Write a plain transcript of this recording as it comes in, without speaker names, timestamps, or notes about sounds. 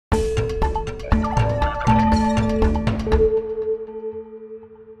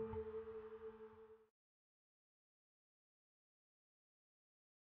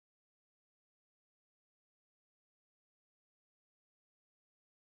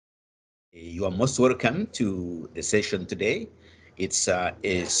You are most welcome to the session today. It's a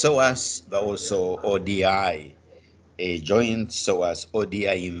SOAS, but also ODI, a joint SOAS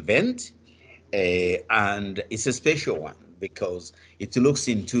ODI event. And it's a special one because it looks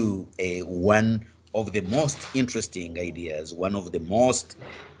into one of the most interesting ideas, one of the most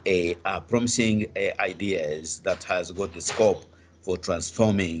promising ideas that has got the scope for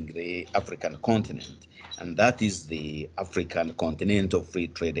transforming the African continent, and that is the African Continental Free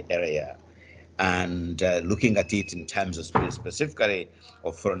Trade Area, and looking at it in terms of specifically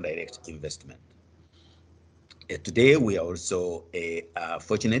of foreign direct investment. Today, we are also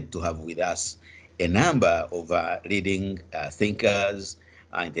fortunate to have with us a number of leading thinkers,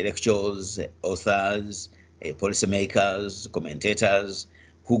 intellectuals, authors, policymakers, commentators,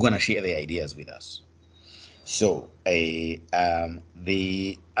 who are going to share their ideas with us. So the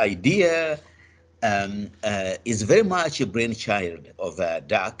idea is very much a brainchild of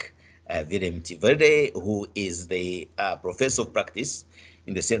Dirk, Willem, Velde, who is the professor of practice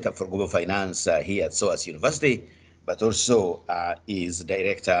in the Center for Global Finance here at SOAS University, but also is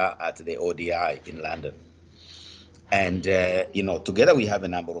director at the ODI in London. And, together we have a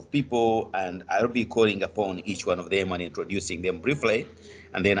number of people, and I'll be calling upon each one of them and introducing them briefly,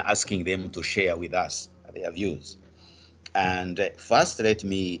 and then asking them to share with us their views. And first, let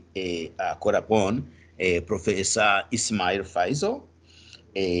me call upon Professor Ismail Faizal,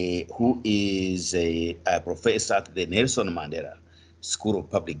 who is a professor at the Nelson Mandela School of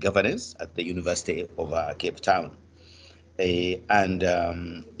Public Governance at the University of Cape Town, and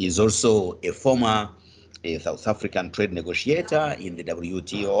is also a former South African trade negotiator in the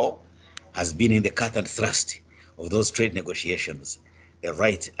WTO, has been in the cut and thrust of those trade negotiations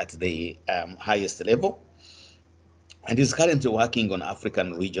right at the highest level, and is currently working on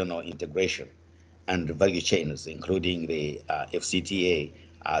African regional integration and value chains, including the AfCTA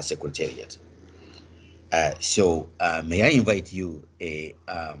Secretariat. So may I invite you,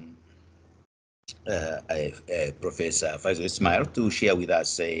 Professor Faizal Ismail, to share with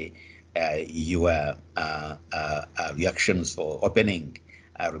us your reactions for opening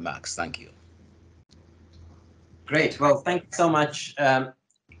remarks. Thank you. Great. Well, thank you so much. Can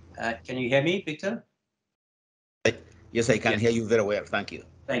you hear me, Victor? Yes, I can hear you very well. Thank you.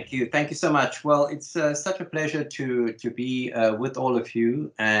 Thank you. Thank you so much. Well, it's such a pleasure to be with all of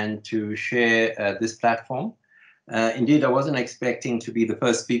you and to share this platform. Indeed, I wasn't expecting to be the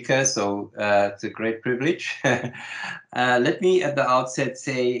first speaker, so it's a great privilege. Let me at the outset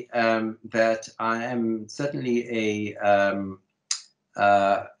say that I am certainly a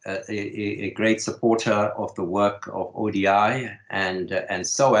great supporter of the work of ODI and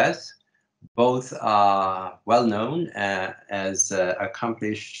SOAS. Both are well known as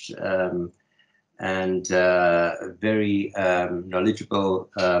accomplished and very knowledgeable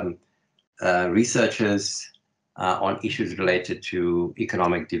researchers on issues related to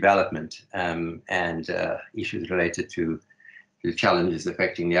economic development and issues related to the challenges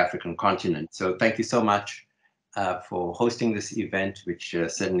affecting the African continent. So thank you so much for hosting this event, which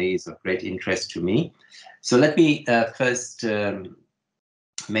certainly is of great interest to me. So let me first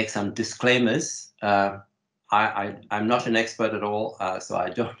make some disclaimers. I'm not an expert at all, so I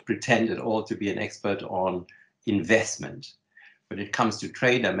don't pretend at all to be an expert on investment. When it comes to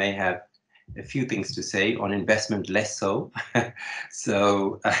trade, I may have a few things to say. On investment, less so.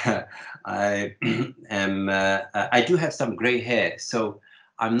 So I do have some gray hair, so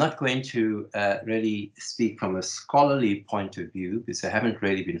I'm not going to really speak from a scholarly point of view, because I haven't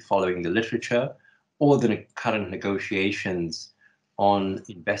really been following the literature or the current negotiations on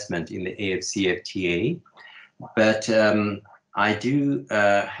investment in the AfCFTA. But I do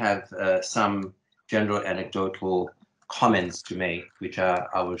have some general anecdotal comments to make, which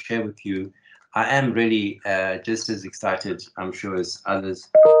I will share with you. I am really just as excited, I'm sure, as others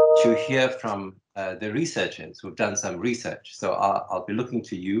to hear from the researchers who've done some research. So I'll be looking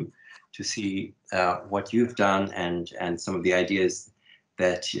to you to see what you've done and some of the ideas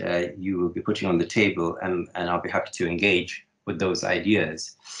that you will be putting on the table, and I'll be happy to engage with those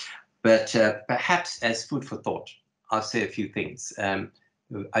ideas. But perhaps as food for thought, I'll say a few things.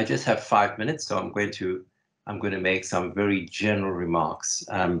 I just have 5 minutes, so I'm going to make some very general remarks.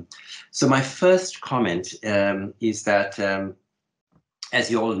 So my first comment is that, as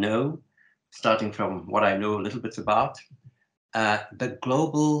you all know, starting from what I know a little bit about, the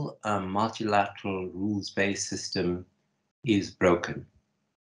global multilateral rules-based system is broken.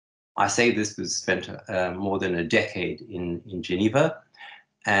 I say this because I spent more than a decade in Geneva,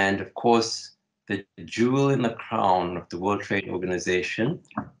 and of course, the jewel in the crown of the World Trade Organization,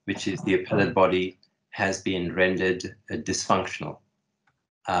 which is the appellate body, has been rendered dysfunctional.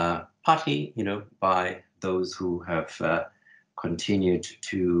 partly, by those who have continued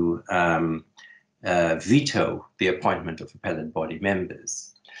to veto the appointment of appellate body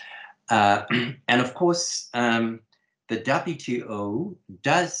members. And of course, the WTO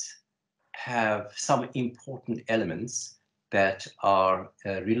does have some important elements that are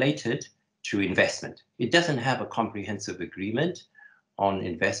related to investment. It doesn't have a comprehensive agreement on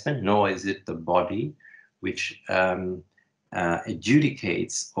investment, nor is it the body which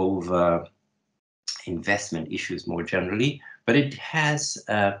adjudicates over investment issues more generally, but it has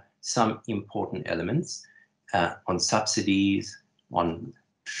some important elements on subsidies, on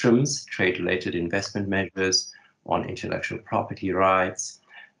TRIMs, trade-related investment measures, on intellectual property rights,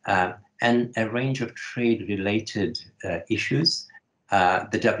 and a range of trade-related issues. The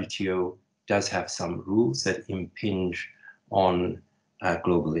WTO does have some rules that impinge on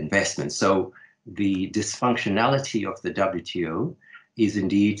global investment. So the dysfunctionality of the WTO is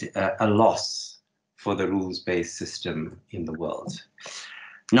indeed a loss for the rules-based system in the world.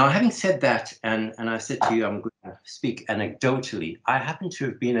 Now, having said that, and I said to you, I'm going to speak anecdotally, I happen to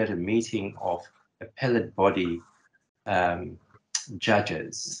have been at a meeting of appellate body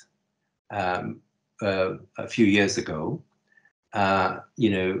judges a few years ago,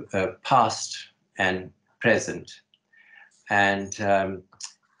 past and present, and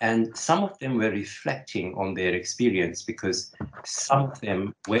some of them were reflecting on their experience because some of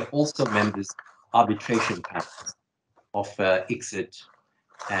them were also members of arbitration panels of ICSID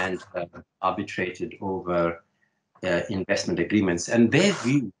and arbitrated over investment agreements. And their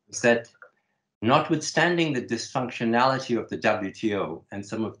view was that notwithstanding the dysfunctionality of the WTO and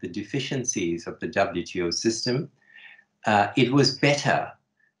some of the deficiencies of the WTO system, it was better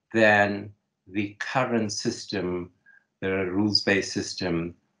than the current system, the rules-based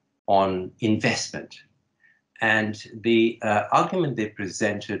system on investment. And the argument they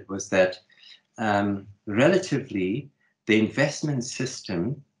presented was that relatively the investment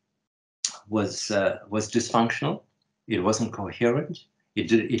system was dysfunctional. It wasn't coherent.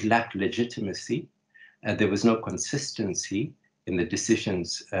 It lacked legitimacy. There was no consistency in the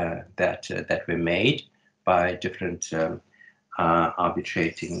decisions that were made by different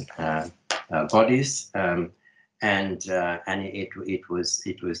arbitrating bodies, and it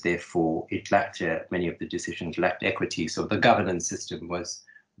was therefore it lacked many of the decisions lacked equity. So the governance system was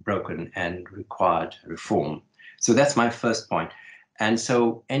broken and required reform. So that's my first point. And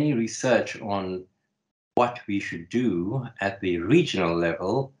so any research on what we should do at the regional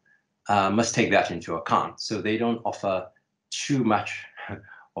level must take that into account. So they don't offer too much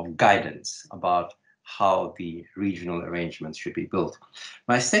of guidance about how the regional arrangements should be built.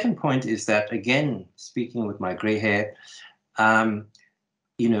 My second point is that, again, speaking with my gray hair, for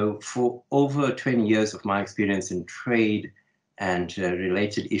over 20 years of my experience in trade and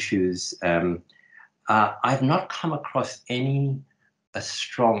related issues, I've not come across any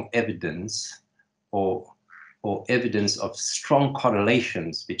strong evidence or evidence of strong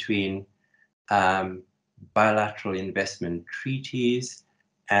correlations between bilateral investment treaties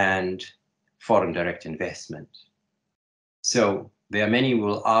and foreign direct investment. So there are many who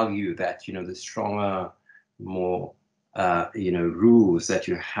will argue that the stronger, more rules that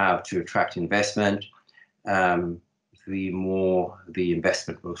you have to attract investment, the more the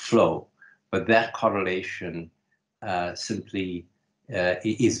investment will flow. But that correlation simply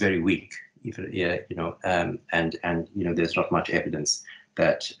is very weak. There's not much evidence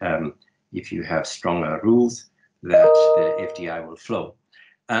that if you have stronger rules, that the FDI will flow.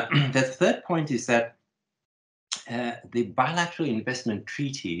 The third point is that the bilateral investment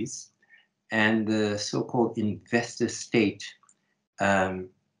treaties and the so-called investor-state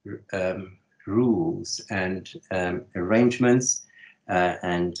rules and arrangements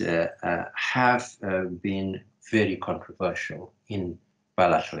have been very controversial in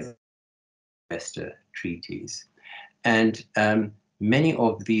bilateral investor treaties. And many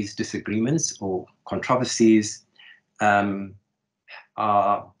of these disagreements or controversies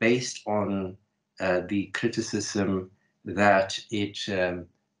are based on the criticism that it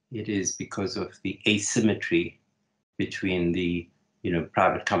is because of the asymmetry between the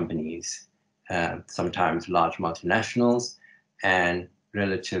private companies, sometimes large multinationals, and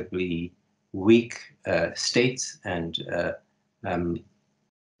relatively weak states and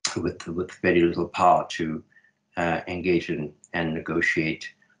with very little power to engage in and negotiate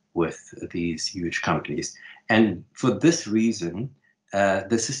with these huge companies. And for this reason,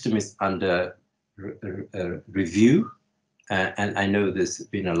 the system is under review, and I know there's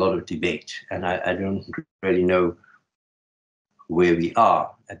been a lot of debate, and I don't really know where we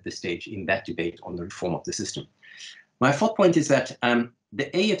are at this stage in that debate on the reform of the system. My fourth point is that the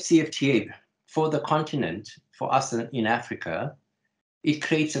AfCFTA for the continent, for us in Africa, it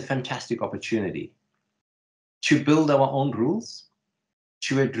creates a fantastic opportunity to build our own rules,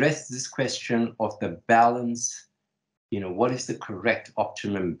 to address this question of the balance, what is the correct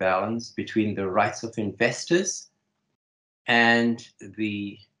optimum balance between the rights of investors and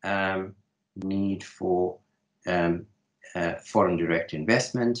the need for foreign direct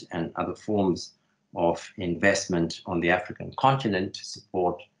investment and other forms of investment on the African continent to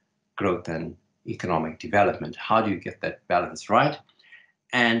support growth and economic development. How do you get that balance right?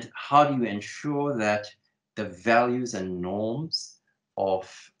 And how do you ensure that the values and norms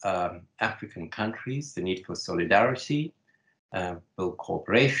of African countries, the need for solidarity, build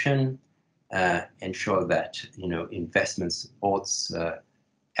cooperation, ensure that investment supports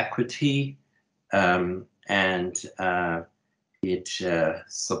equity, and it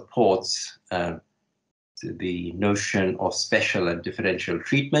supports the notion of special and differential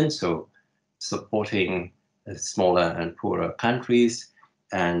treatment, so supporting smaller and poorer countries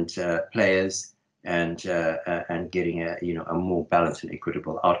and players, and getting a more balanced and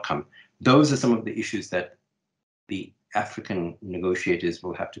equitable outcome. Those are some of the issues that the African negotiators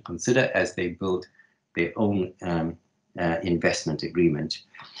will have to consider as they build their own investment agreement.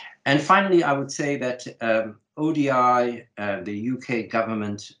 And finally, I would say that ODI, the UK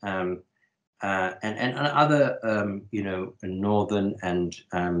government, and other northern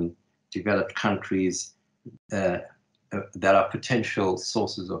and developed countries that are potential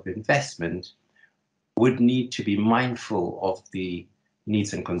sources of investment would need to be mindful of the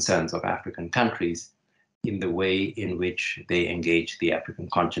needs and concerns of African countries in the way in which they engage the African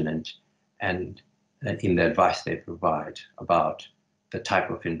continent and in the advice they provide about the type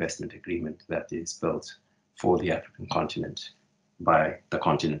of investment agreement that is built for the African continent by the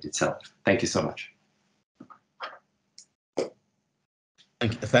continent itself. Thank you so much.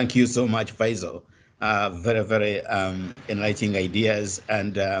 Thank you so much, Faizal. Very, very enlightening ideas.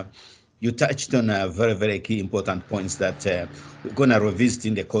 And you touched on very, very key important points that we're going to revisit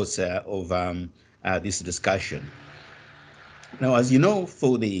in the course of this discussion. Now, as you know,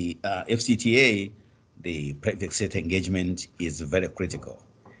 for the FCTA, the private sector engagement is very critical.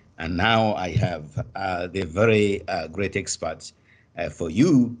 And now I have the very great experts for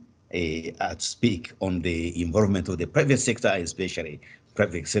you to speak on the involvement of the private sector, especially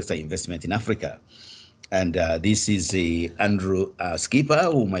private sector investment in Africa. And this is Andrew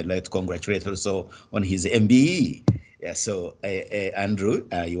Skipper, whom I'd like to congratulate also on his MBE. Yeah, so Andrew,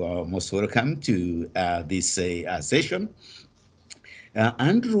 you are most welcome to this session.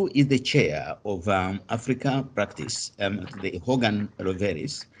 Andrew is the chair of Africa Practice, the Hogan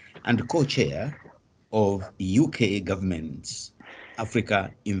Lovells, and co-chair of UK government's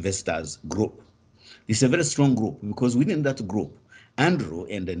Africa Investors Group. This is a very strong group because within that group, Andrew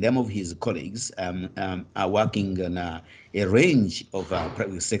and a number of his colleagues are working on a range of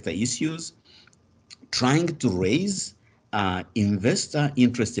private sector issues, trying to raise investor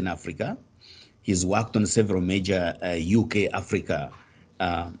interest in Africa. He's worked on several major UK Africa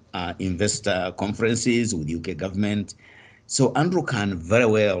investor conferences with UK government. So Andrew can very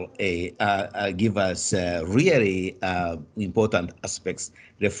well give us really important aspects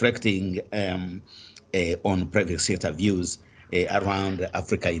reflecting on private sector views around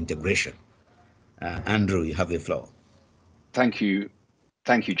Africa integration. Andrew, you have the floor. Thank you,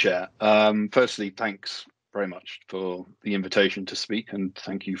 Chair. Firstly, thanks very much for the invitation to speak, and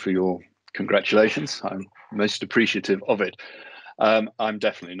thank you for your congratulations. I'm most appreciative of it. I'm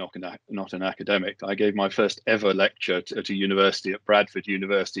definitely not an academic. I gave my first ever lecture at a university, at Bradford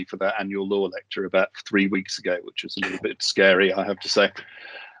University, for their annual law lecture about 3 weeks ago, which was a little bit scary, I have to say.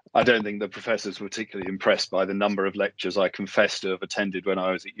 I don't think the professors were particularly impressed by the number of lectures I confess to have attended when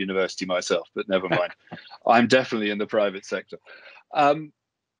I was at university myself, but never mind. I'm definitely in the private sector. The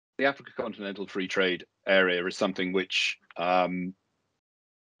Africa Continental Free Trade Area is something which I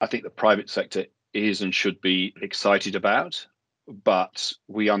think the private sector is and should be excited about, but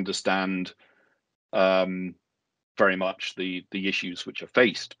we understand very much the issues which are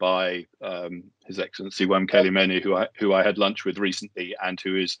faced by His Excellency Wamkeli, who I had lunch with recently, and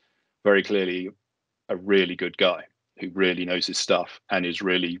who is very clearly a really good guy who really knows his stuff and is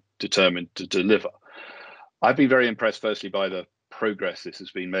really determined to deliver. I've been very impressed, firstly, by the progress this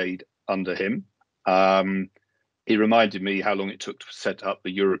has been made under him. He reminded me how long it took to set up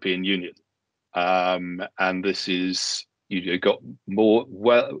the European Union, and this is you've got more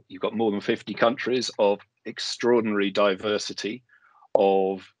than 50 countries of extraordinary diversity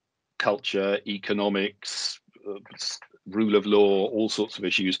of culture, economics, rule of law, all sorts of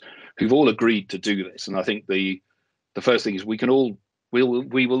issues, who've all agreed to do this. And I think the first thing is we can all we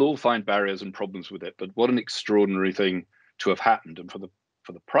will all find barriers and problems with it. But what an extraordinary thing to have happened, and for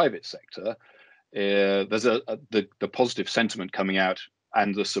the private sector, there's the positive sentiment coming out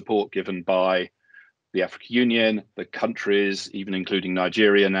and the support given by the African Union, the countries, even including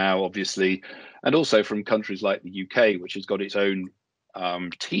Nigeria now, obviously, and also from countries like the UK, which has got its own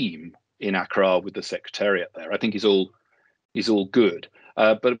team in Accra with the secretariat there. I think is all good.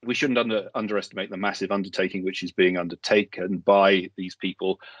 But we shouldn't underestimate the massive undertaking which is being undertaken by these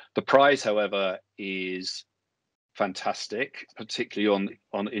people. The prize, however, is fantastic, particularly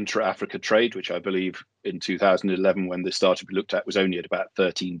on intra-Africa trade, which I believe in 2011, when this started, we looked at, was only at about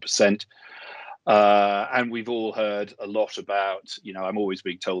 13%. And we've all heard a lot about, I'm always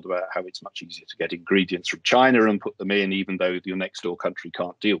being told about how it's much easier to get ingredients from China and put them in, even though your next door country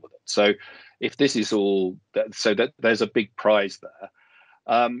can't deal with it. So if this is all, so that there's a big prize there.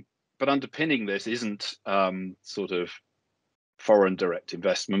 But underpinning this isn't sort of foreign direct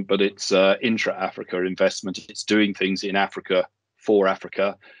investment, but it's intra-Africa investment. It's doing things in Africa for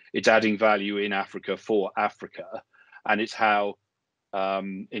Africa. It's adding value in Africa for Africa. And it's how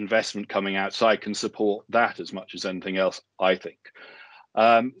investment coming outside can support that as much as anything else, I think.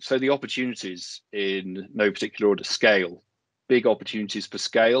 So the opportunities in no particular order: scale, big opportunities for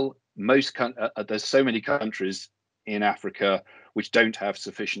scale. There's so many countries in Africa which don't have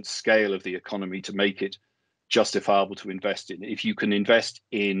sufficient scale of the economy to make it justifiable to invest in. If you can invest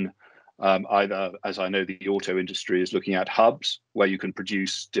in either, as I know the auto industry is looking at, hubs where you can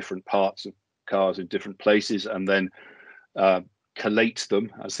produce different parts of cars in different places and then collate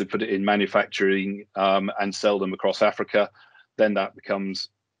them, as they put it, in manufacturing and sell them across Africa, then that becomes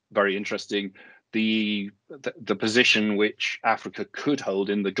very interesting. The position which Africa could hold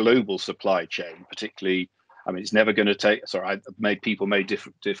in the global supply chain, particularly, I mean, it's never going to take, people may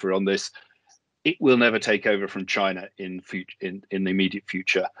differ on this. It will never take over from China in the immediate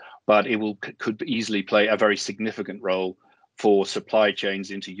future, but it could easily play a very significant role for supply chains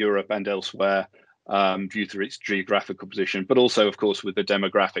into Europe and elsewhere, due to its geographical position, but also, of course, with the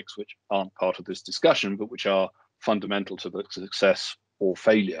demographics, which aren't part of this discussion, but which are fundamental to the success or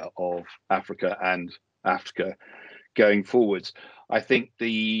failure of Africa and AfCFTA going forwards. I think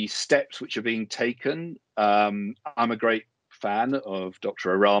the steps which are being taken, I'm a great fan of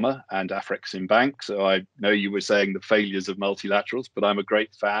Dr. Arama and AfrEximbank, so I know you were saying the failures of multilaterals, but I'm a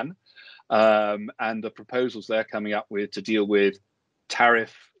great fan. And the proposals they're coming up with to deal with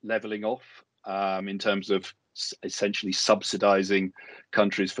tariff levelling off, in terms of essentially subsidizing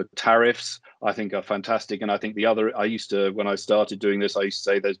countries for tariffs, I think are fantastic. And I think when I started doing this, I used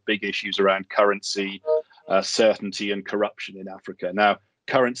to say there's big issues around currency, certainty and corruption in Africa. Now,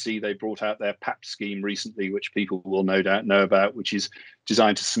 currency, they brought out their PAP scheme recently, which people will no doubt know about, which is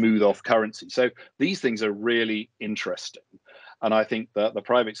designed to smooth off currency. So these things are really interesting. And I think that the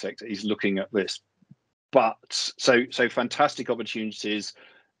private sector is looking at this. But so fantastic opportunities.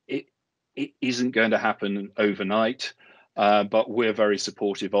 It isn't going to happen overnight, but we're very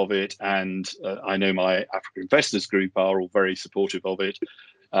supportive of it. And I know my Africa Investors Group are all very supportive of it.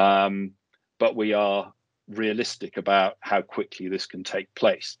 But we are realistic about how quickly this can take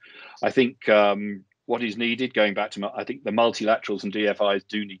place. I think what is needed, going back to, I think the multilaterals and DFIs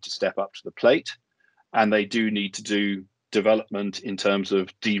do need to step up to the plate, and they do need to do development in terms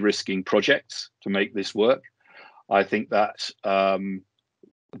of de-risking projects to make this work. I think that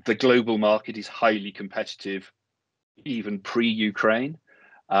the global market is highly competitive, even pre-Ukraine.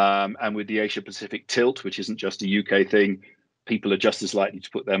 And with the Asia Pacific tilt, which isn't just a UK thing, people are just as likely to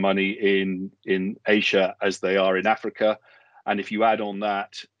put their money in Asia as they are in Africa. And if you add on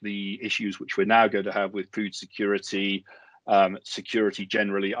that the issues which we're now going to have with food security, security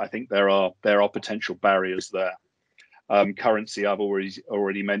generally, I think there are potential barriers there. Currency, I've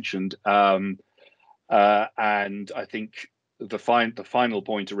already mentioned. And I think the final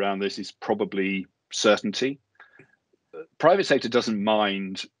point around this is probably certainty. Private sector doesn't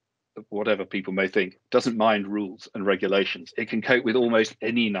mind, whatever people may think, doesn't mind rules and regulations. It can cope with almost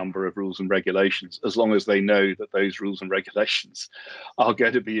any number of rules and regulations as long as they know that those rules and regulations are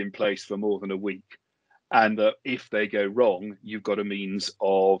going to be in place for more than a week. And that if they go wrong, you've got a means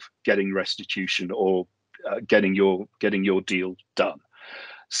of getting restitution or getting your deal done.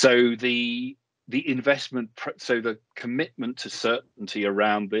 So the investment, so the commitment to certainty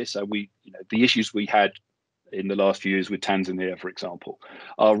around this, the issues we had in the last few years with Tanzania, for example,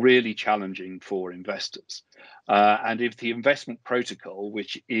 are really challenging for investors. And if the investment protocol,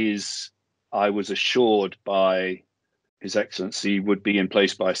 which is, I was assured by His Excellency, would be in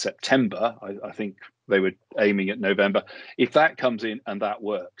place by September, I think they were aiming at November. If that comes in and that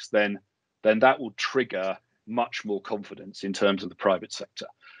works, then that will trigger much more confidence in terms of the private sector.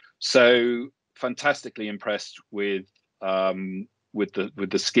 So fantastically impressed with the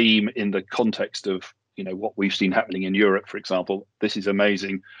scheme in the context of, you know, what we've seen happening in Europe, for example. This is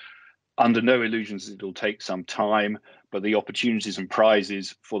amazing. Under no illusions, it'll take some time, but the opportunities and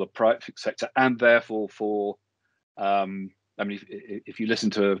prizes for the private sector, and therefore for, I mean, if you listen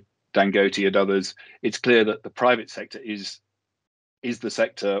to Dangote and others, it's clear that the private sector is the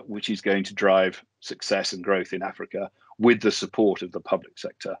sector which is going to drive success and growth in Africa with the support of the public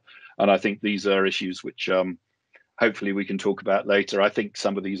sector. And I think these are issues which hopefully we can talk about later. I think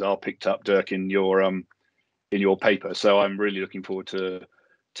some of these are picked up, Dirk, in your paper. So I'm really looking forward to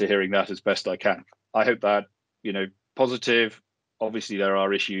hearing that as best I can. I hope that, you know, positive. Obviously, there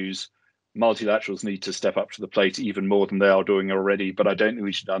are issues. Multilaterals need to step up to the plate even more than they are doing already, but I don't think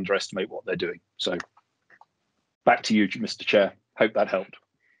we should underestimate what they're doing. So back to you, Mr. Chair. Hope that helped.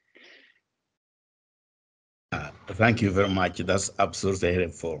 Thank you very much. That's absolutely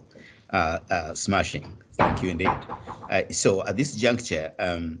helpful. Smashing. Thank you indeed. So at this juncture,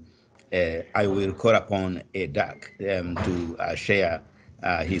 I will call upon Dirk to share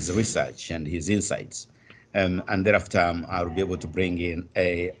his research and his insights. And thereafter, I'll be able to bring in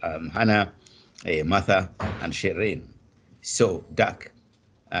Hannah, Martha, and Sherillyn. So, Dirk,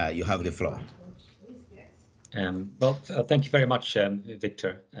 you have the floor. Well, thank you very much,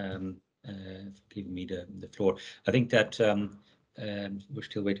 Victor, for giving me the floor. I think that we're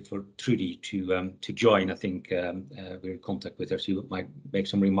still waiting for Trudy to join. I think we're in contact with her. She might make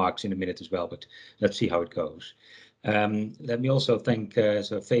some remarks in a minute as well, but let's see how it goes. Let me also thank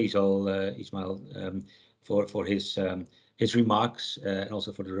Faizal Ismail for his remarks and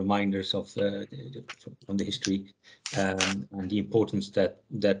also for the reminders of from the history and the importance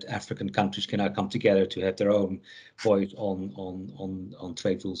that African countries can now come together to have their own voice on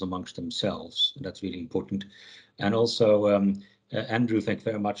trade rules amongst themselves. And that's really important. And also, Andrew, thank you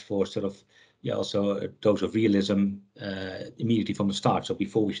very much for sort of also a dose of realism immediately from the start. So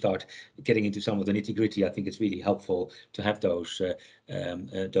before we start getting into some of the nitty-gritty, I think it's really helpful to have those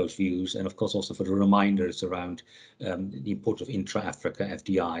views, and of course also for the reminders around the importance of intra-Africa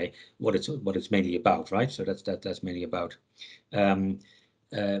FDI, what it's mainly about, right? So that's mainly about. But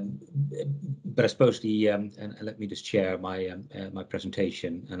I suppose and let me just share my my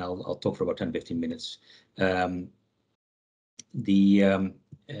presentation, and I'll talk for about 10-15 minutes.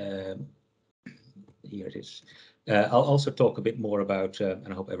 Here it is. I'll also talk a bit more about, and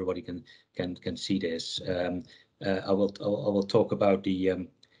I hope everybody can see this. I will talk about the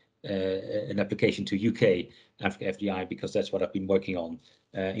an application to UK Africa FDI, because that's what I've been working on.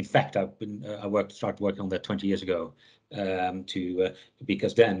 In fact, I started working on that 20 years ago.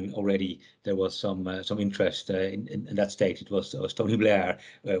 Because then already there was some interest in that state. It was Tony Blair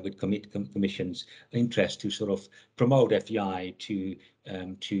with commission's interest to sort of promote FDI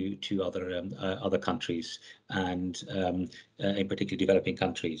to other countries, and in particular developing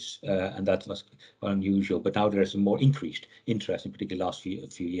countries, and that was unusual. But now there is a more increased interest, in particular last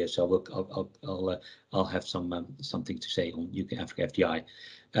few years. So I'll have something to say on UK Africa FDI.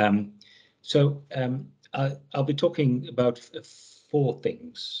 I'll be talking about 4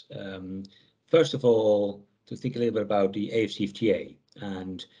 things. First of all, to think a little bit about the AfCFTA,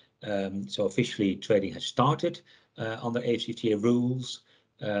 and so officially trading has started under AfCFTA rules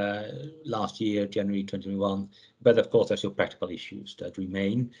last year, January 2021, but of course there's still practical issues that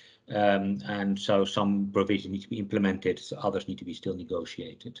remain, and so some provisions need to be implemented, so others need to be still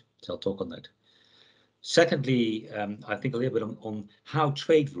negotiated. So I'll talk on that. Secondly, I think a little bit on how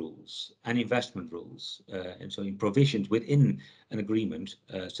trade rules and investment rules, and so in provisions within an agreement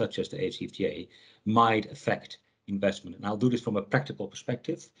such as the AfCFTA, might affect investment. And I'll do this from a practical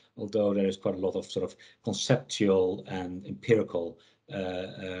perspective, although there is quite a lot of sort of conceptual and empirical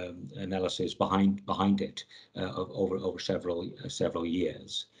analysis behind it over several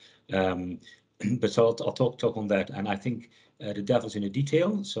years. But so I'll talk on that, and I think the devil's in the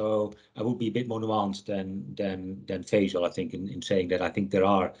detail. So I will be a bit more nuanced than Faizal, I think, in saying that I think there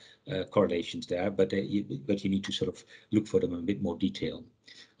are correlations there, but you need to sort of look for them in a bit more detail.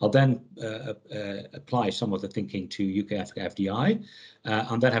 I'll then apply some of the thinking to UK Africa FDI,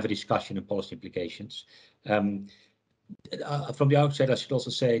 and then have a discussion on policy implications. From the outset, I should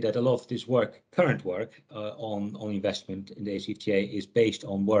also say that a lot of this current work on investment in the AfCFTA is based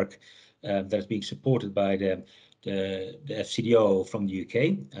on work that is being supported by the FCDO from the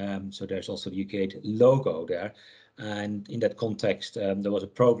UK. So there's also the UK logo there. And in that context, there was a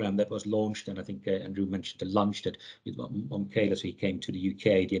program that was launched, and I think Andrew mentioned the lunch that with Mandela, so he came to the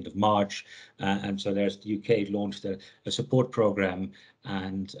UK at the end of March. And so the UK launched a support program,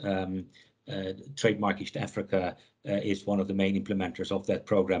 and Trademark East Africa is one of the main implementers of that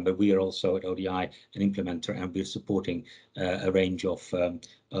program, but we are also at ODI an implementer, and we're supporting a range of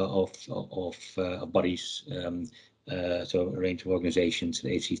bodies, so a range of organizations,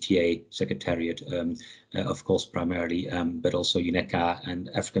 the AfCFTA Secretariat, of course, primarily, but also UNECA and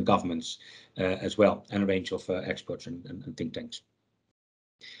African governments as well, and a range of experts and think tanks.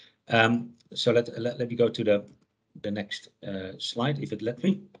 So let me go to the next slide, if it let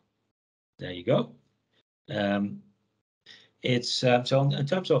me. There you go. It's so in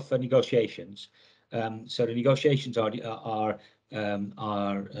terms of negotiations. So the negotiations are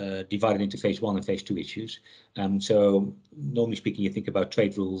divided into phase 1 and phase 2 issues. So normally speaking, you think about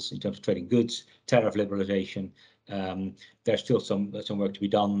trade rules in terms of trading goods, tariff liberalization. There's still some work to be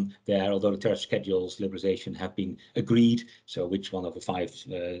done there, although the tariff schedules liberalization have been agreed. So which one over 5,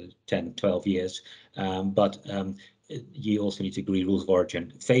 10, 12 years. But you also need to agree rules of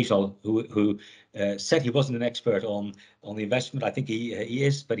origin. Faizal, who said he wasn't an expert on the investment, I think he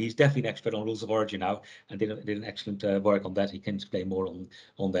is, but he's definitely an expert on rules of origin now, and did an excellent work on that. He can explain more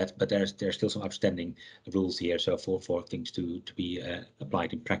on that, but there's still some outstanding rules here, so for things to be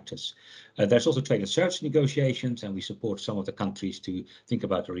applied in practice. There's also trade and service negotiations, and we support some of the countries to think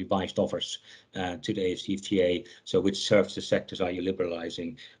about the revised offers to the AfCFTA. So which services sectors are you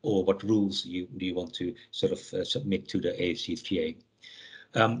liberalizing, or what rules do you want to sort of submit to the AfCFTA?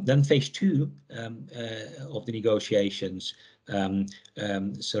 Then phase 2 of the negotiations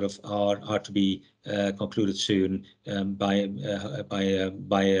sort of are to be concluded soon by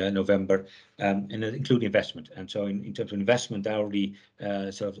November, and include investment. And so in terms of investment, there are already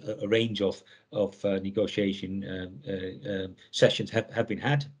sort of a range of negotiation sessions have been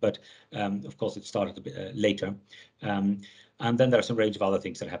had, but of course it started a bit later. And then there are some range of other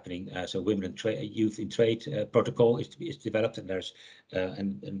things that are happening. So women and youth in trade protocol is developed, and there's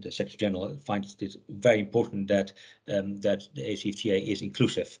and the Secretary General finds it very important that that the AfCFTA is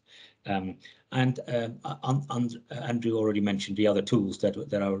inclusive. And Andrew already mentioned the other tools that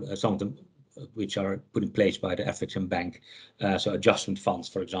are some of them which are put in place by the African Bank, so adjustment funds,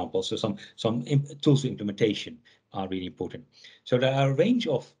 for example. So some tools for implementation are really important. So there are a range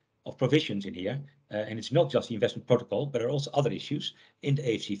of provisions in here, and it's not just the investment protocol, but there are also other issues in the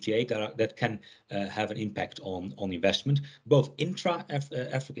AfCFTA that can have an impact on investment, both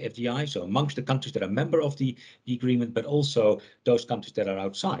intra-Africa FDI, so amongst the countries that are member of the agreement, but also those countries that are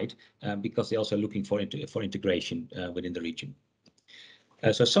outside, because they're also looking for integration within the region.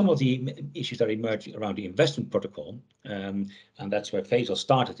 So some of the issues that emerge around the investment protocol, and that's where Faizal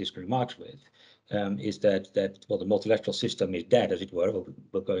started his remarks with, is that well, the multilateral system is dead, as it were.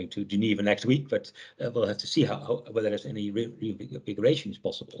 We're going to Geneva next week, but we'll have to see whether there's any reinvigoration is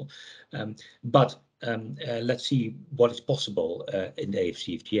possible. But let's see what is possible in the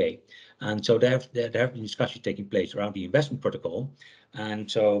AfCFTA. And so there have been discussions taking place around the investment protocol.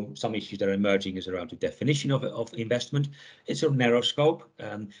 And so some issues that are emerging is around the definition of investment. It's a narrow scope.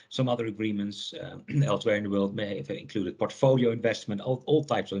 Some other agreements elsewhere in the world may have included portfolio investment, all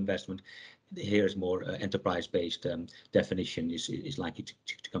types of investment. Here's more enterprise-based definition is likely to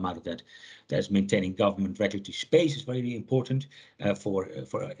come out of that. There's maintaining government regulatory space is very important for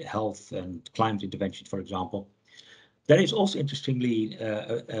health and climate intervention, for example. There is also, interestingly,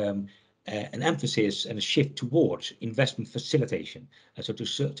 an emphasis and a shift towards investment facilitation, so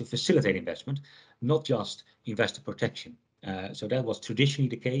to facilitate investment, not just investor protection. So that was traditionally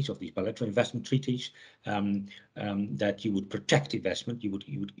the case of these bilateral investment treaties, that you would protect investment, you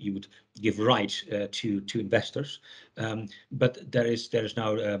would give rights to investors, but there is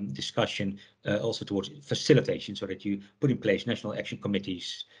now discussion also towards facilitation, so that you put in place national action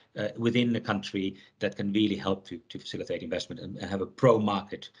committees within the country that can really help to facilitate investment and have a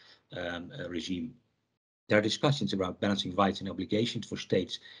pro-market regime. There are discussions around balancing rights and obligations for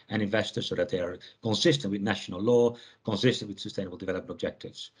states and investors so that they are consistent with national law, consistent with sustainable development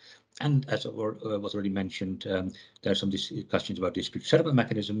objectives. And as was already mentioned, there are some discussions about dispute settlement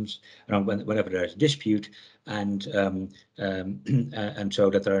mechanisms around whenever there is a dispute, and so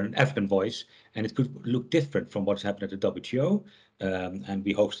that there are an African voice, and it could look different from what's happened at the WTO. And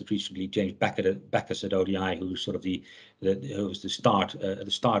we hosted recently James Backus at ODI, who's sort of who was the start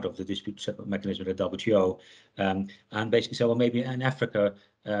of the dispute settlement mechanism at the WTO, and basically said, well, maybe in Africa,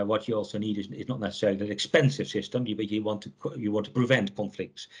 what you also need is not necessarily an expensive system, but you want to prevent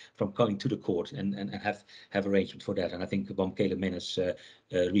conflicts from going to the court and have arrangement for that. And I think Caleb Minna's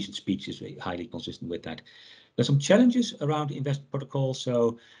recent speech is highly consistent with that. There's some challenges around the investment protocol,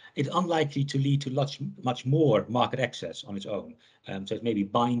 so it's unlikely to lead to much more market access on its own. So it may be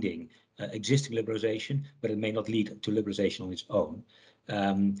binding existing liberalization, but it may not lead to liberalization on its own.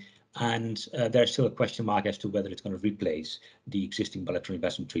 And there's still a question mark as to whether it's going to replace the existing bilateral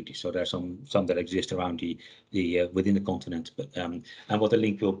investment treaties. So there are some that exist around the within the continent, but and what the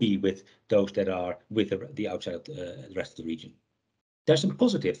link will be with those that are with the outside of the rest of the region. There's some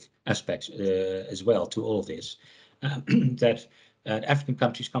positive aspects as well to all of this, that African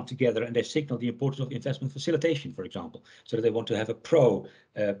countries come together and they signal the importance of investment facilitation, for example, so that they want to have a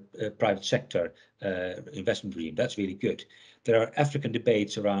private sector investment regime. That's really good. There are African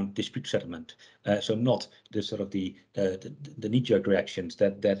debates around dispute settlement, so not the sort of the knee-jerk reactions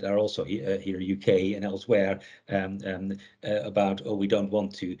that are also here in UK and elsewhere about, oh, we don't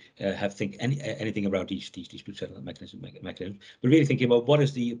want to think anything around these dispute settlement mechanisms, but really thinking about what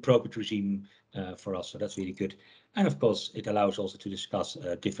is the appropriate regime for us. So that's really good. And of course, it allows also to discuss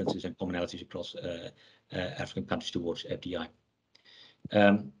differences and commonalities across African countries towards FDI.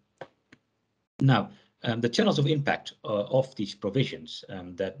 Now, the channels of impact of these provisions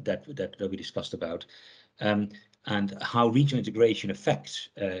that we discussed about, and how regional integration affects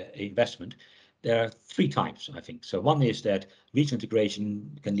investment. There are three types, I think. So one is that regional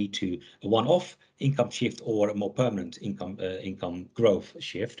integration can lead to a one-off income shift or a more permanent income growth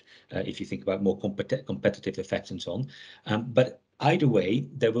shift, if you think about more competitive effects and so on. But either way,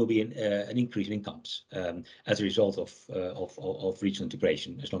 there will be an increase in incomes as a result of regional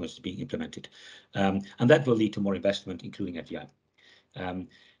integration, as long as it's being implemented. And that will lead to more investment, including FDI.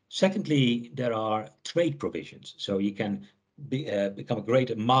 Secondly, there are trade provisions. So you can become a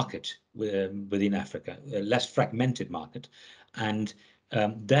greater market within Africa, a less fragmented market. And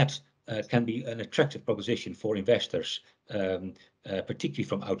that can be an attractive proposition for investors, particularly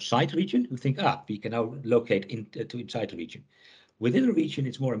from outside the region, who think, we can now locate to inside the region. Within the region,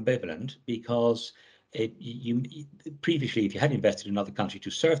 it's more ambivalent because previously, if you had invested in another country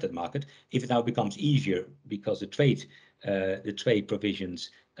to serve that market, if it now becomes easier because the trade provisions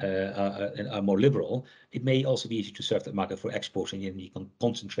are more liberal, it may also be easy to serve that market for exporting, and you can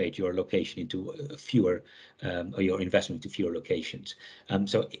concentrate your location into fewer, or your investment into fewer locations.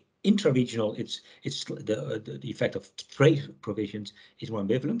 So intra-regional, it's the effect of trade provisions is more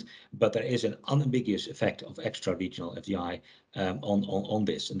ambivalent, but there is an unambiguous effect of extra-regional FDI on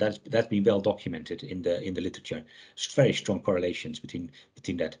this, and that's been well documented in the literature. It's very strong correlations between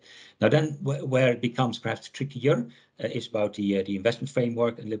that. Now then, where it becomes perhaps trickier is about the investment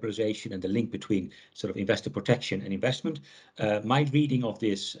framework and liberalization and the link between sort of investor protection and investment. My reading of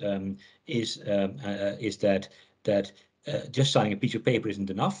this is that just signing a piece of paper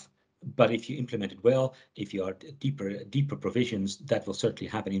isn't enough. But if you implement it well, if you are deeper provisions, that will certainly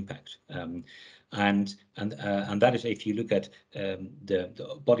have an impact. And that is, if you look at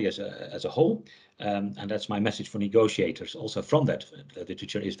the body as a whole, and that's my message for negotiators also from that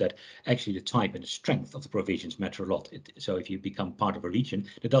literature, is that actually the type and the strength of the provisions matter a lot. So if you become part of a region,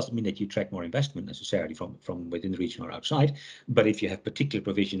 that doesn't mean that you attract more investment necessarily from within the region or outside, but if you have particular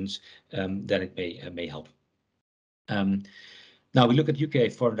provisions, then it may help. Now we look at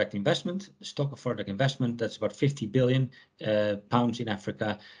UK foreign direct investment, stock of foreign direct investment, that's about 50 billion pounds in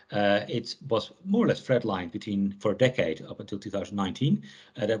Africa. It was more or less flatlined for a decade up until 2019.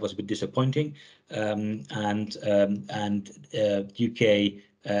 That was a bit disappointing. And UK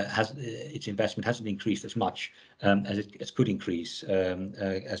its investment hasn't increased as much as it could increase,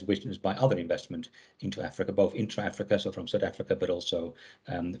 as witnessed by other investment into Africa, both intra-Africa, so from South Africa, but also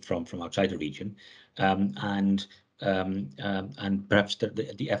from outside the region. And perhaps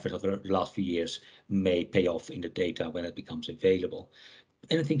the effort of the last few years may pay off in the data when it becomes available.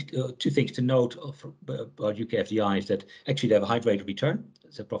 Two things to note about UK FDI is that actually they have a high rate of return.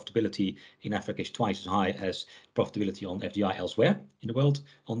 So profitability in Africa is twice as high as profitability on FDI elsewhere in the world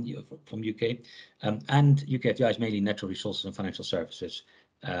from UK. And UK FDI is mainly natural resources and financial services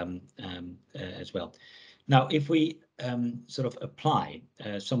as well. Now, if we sort of apply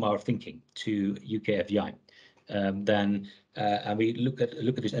some of our thinking to UK FDI, then and we look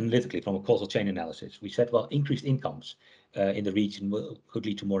at this analytically from a causal chain analysis, we said, well, increased incomes in the region could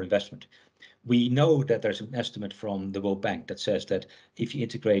lead to more investment. We know that there's an estimate from the World Bank that says that if you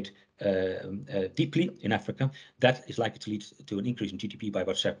integrate deeply in Africa, that is likely to lead to an increase in GDP by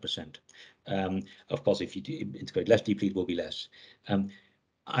about 7%. Of course, if you integrate less deeply, it will be less.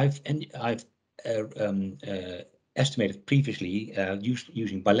 I've estimated previously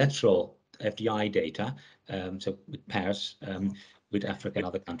using bilateral FDI data, so with pairs with Africa and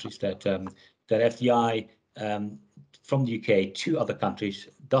other countries, that FDI from the UK to other countries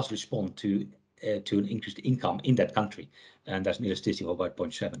does respond to an increased income in that country, and that's an elasticity of about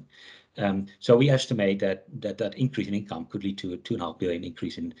 0.7. So we estimate that increase in income could lead to a 2.5 billion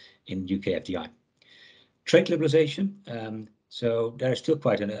increase in UK FDI. Trade liberalization, So there is still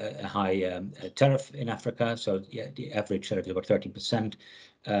quite a high tariff in Africa. So yeah, the average tariff is about 13%.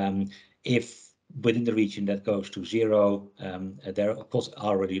 If within the region that goes to zero, there of course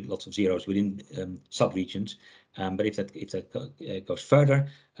are already lots of zeros within sub-regions, but if that goes further,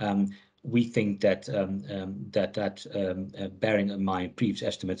 we think that bearing in mind previous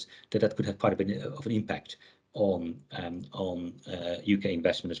estimates, that could have quite a bit of an impact on UK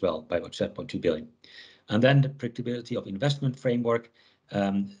investment as well by about 7.2 billion. And then the predictability of investment framework.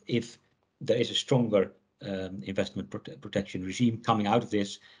 If there is a stronger investment protection regime coming out of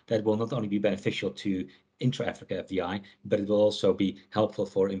this, that will not only be beneficial to intra-Africa FDI, but it will also be helpful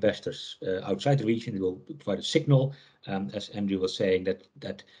for investors outside the region. It will provide a signal, as Andrew was saying,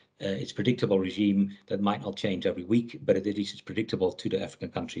 that it's predictable regime that might not change every week, but at least it's predictable to the African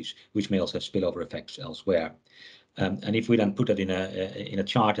countries, which may also have spillover effects elsewhere. And if we then put that in a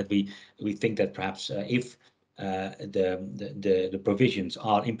chart, that we think that perhaps if the provisions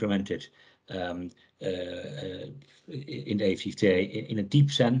are implemented in the AfCFTA in a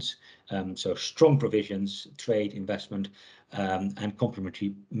deep sense, so strong provisions, trade, investment, and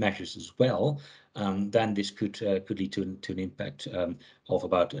complementary measures as well, then this could lead to an impact of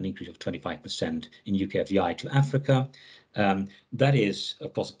about an increase of 25% in UK FDI to Africa. That is,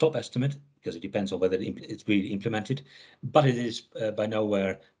 of course, a top estimate, because it depends on whether it's really implemented, but it is by no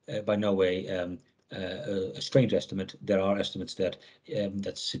way a strange estimate. There are estimates that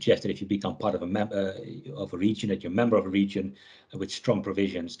suggest that if you become part of a region, that you're a member of a region with strong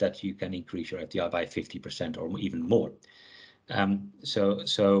provisions, that you can increase your FDI by 50% or even more.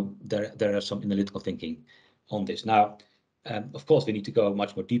 So there are some analytical thinking on this. Now, of course, we need to go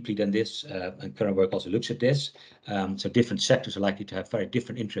much more deeply than this, and current work also looks at this. So different sectors are likely to have very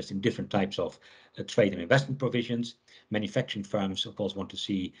different interests in different types of trade and investment provisions. Manufacturing firms, of course, want to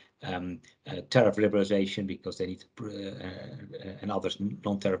see tariff liberalization because they need and others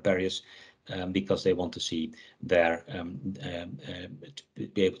non-tariff barriers because they want to see their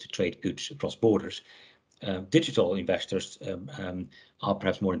be able to trade goods across borders. Digital investors are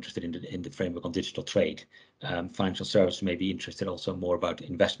perhaps more interested in the framework on digital trade. Financial services may be interested also more about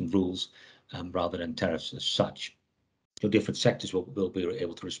investment rules rather than tariffs as such. So different sectors will be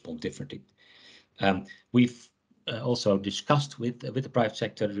able to respond differently. We've also discussed with the private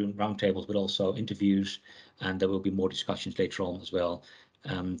sector during roundtables, but also interviews, and there will be more discussions later on as well.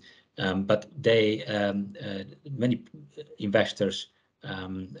 But many investors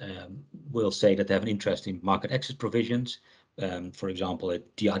will say that they have an interest in market access provisions, for example, a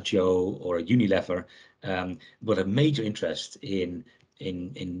Diageo or a Unilever, but a major interest in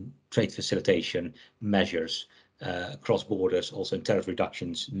trade facilitation measures across borders, also in tariff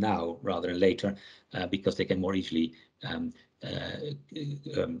reductions now rather than later, because they can more easily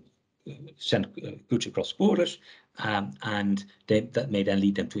send goods across borders, and that may then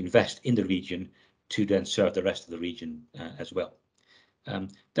lead them to invest in the region to then serve the rest of the region as well.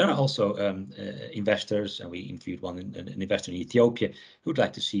 There are also investors, and we interviewed an investor in Ethiopia who'd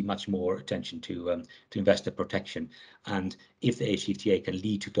like to see much more attention to investor protection. And if the AfCFTA can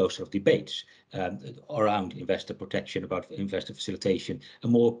lead to those sort of debates around investor protection, about investor facilitation, a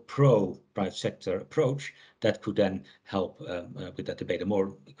more pro-private sector approach, that could then help with that debate.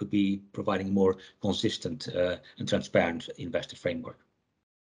 It could be providing a more consistent and transparent investor framework.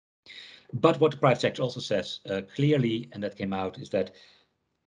 But what the private sector also says clearly, and that came out, is that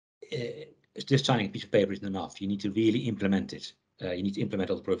just signing a piece of paper isn't enough. You need to really implement it. You need to implement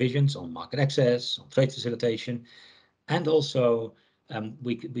all the provisions on market access, on trade facilitation, and also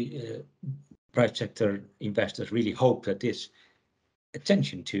private sector investors really hope that this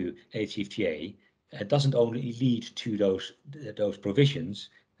attention to AfCFTA doesn't only lead to those provisions,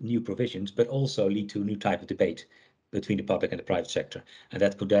 new provisions, but also lead to a new type of debate between the public and the private sector, and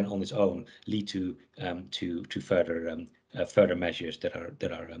that could then on its own lead to further measures that are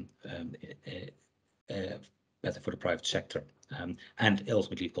better for the private sector, and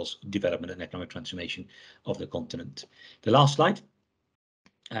ultimately, of course, development and economic transformation of the continent. The last slide.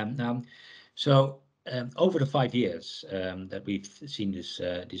 Over the 5 years that we've seen this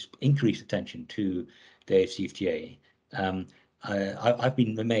increased attention to the AfCFTA, I've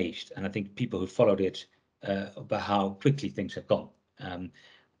been amazed, and I think people who followed it, about how quickly things have gone.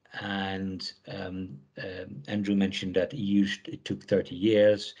 Andrew mentioned that it took 30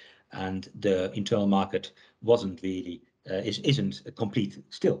 years, and the internal market wasn't really isn't complete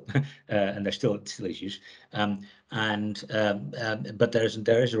still, and there's still issues. But there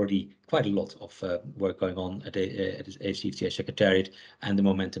is already quite a lot of work going on at the AfCFTA Secretariat, and the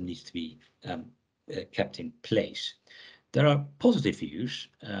momentum needs to be kept in place. There are positive views,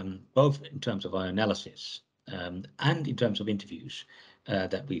 both in terms of our analysis and in terms of interviews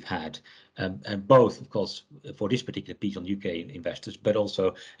that we've had, and both, of course, for this particular piece on UK investors, but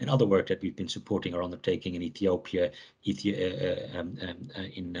also in other work that we've been supporting or undertaking in Ethiopia, in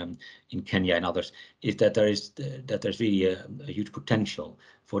Kenya and others, is that there's really a huge potential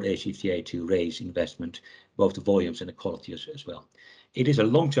for the AfCFTA to raise investment, both the volumes and the quality as well. It is a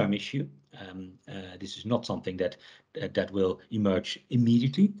long-term issue. This is not something that will emerge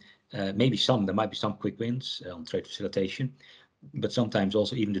immediately. There might be some quick wins on trade facilitation, but sometimes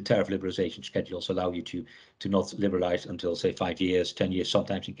also even the tariff liberalization schedules allow you to not liberalize until, say, 5 years, 10 years,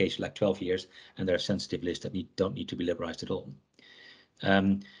 sometimes in cases like 12 years, and there are sensitive lists that don't need to be liberalized at all.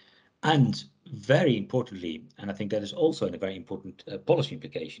 And very importantly, and I think that is also a very important policy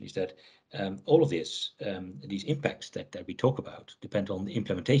implication, is that all of this, these impacts that we talk about, depend on the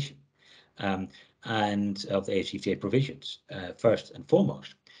implementation and of the AfCFTA provisions, first and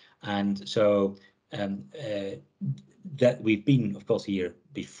foremost. And so that we've been, of course, here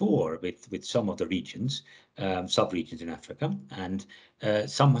before with some of the regions, sub-regions in Africa, and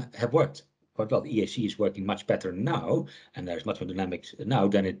some have worked quite well. The EAC is working much better now, and there's much more dynamics now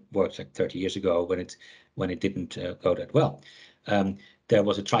than it worked like 30 years ago when it didn't go that well. There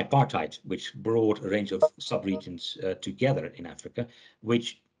was a tripartite which brought a range of sub-regions together in Africa,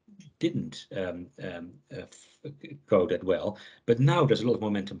 which didn't go that well, but now there's a lot of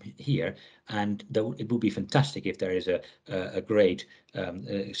momentum here, and it would be fantastic if there is a great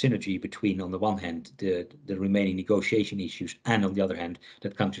synergy between, on the one hand, the remaining negotiation issues, and on the other hand,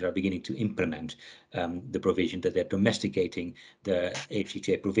 that countries are beginning to implement the provision, that they're domesticating the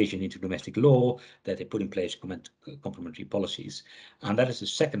AfCFTA provision into domestic law, that they put in place complementary policies. And that is the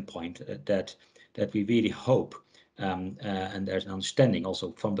second point that we really hope, and there's an understanding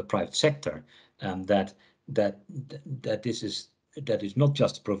also from the private sector, that this is not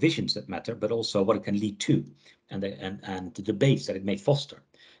just provisions that matter, but also what it can lead to, and the debates that it may foster,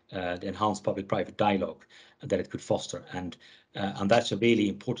 the enhanced public-private dialogue that it could foster, and that's a really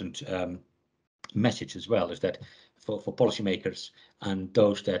important message as well, is that for policymakers and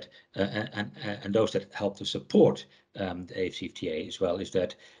those that help to support the AfCFTA as well, is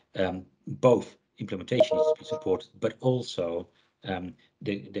that both implementation needs to be supported, but also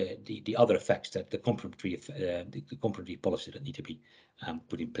the other effects, that the complementary policy that need to be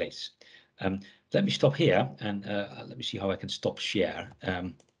put in place. Let me stop here, and let me see how I can stop share.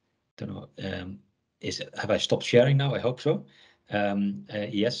 Don't know. Have I stopped sharing now? I hope so.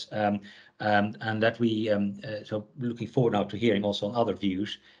 Yes. And that so looking forward now to hearing also on other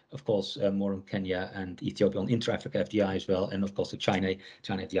views, of course, more on Kenya and Ethiopia, on intra-Africa FDI as well, and of course the China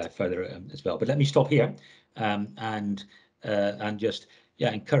FDI further as well. But let me stop here and just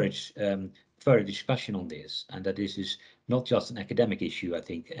encourage further discussion on this, and that this is not just an academic issue, I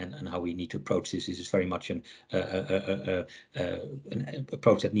think, and how we need to approach this. This is very much an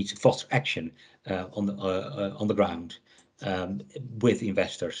approach that needs to foster action on the ground with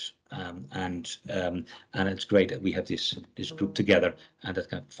investors, and it's great that we have this group together, and that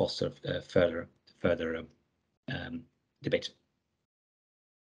can foster further debate.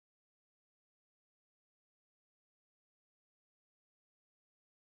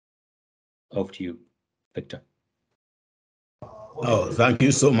 Over to you, Victor. Oh, thank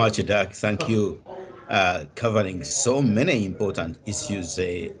you so much, Dirk. Thank you, covering so many important issues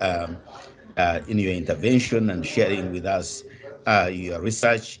in your intervention and sharing with us your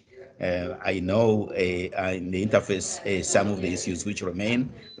research. I know in the interface some of the issues which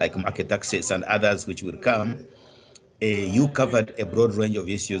remain, like market access and others which will come. You covered a broad range of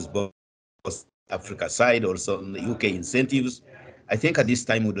issues, both Africa side, also on the UK incentives. I think at this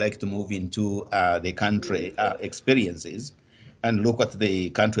time we'd like to move into the country experiences and look at the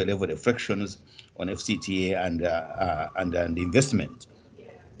country level reflections on AfCFTA and investment.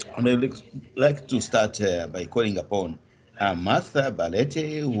 And I would like to start by calling upon Martha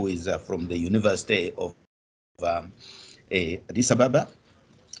Belete, who is from the University of Addis Ababa,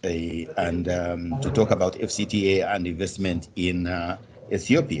 and to talk about AfCFTA and investment in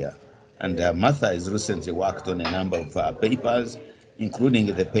Ethiopia. And Martha has recently worked on a number of papers, including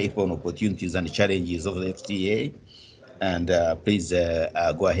the paper on opportunities and challenges of the AfCFTA. And please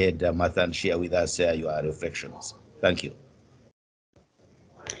go ahead, Martha, and share with us your reflections. Thank you.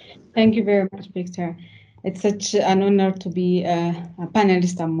 Thank you very much, Victor. It's such an honor to be a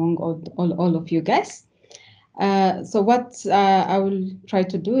panelist among all of you guys. So what I will try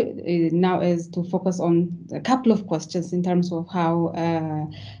to do now is to focus on a couple of questions in terms of how,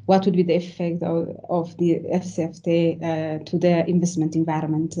 what would be the effect of the AfCFTA to the investment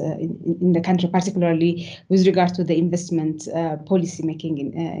environment in the country, particularly with regard to the investment policy making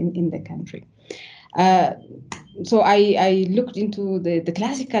in the country. So I looked into the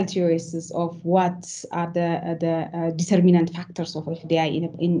classical theories of what are the determinant factors of FDI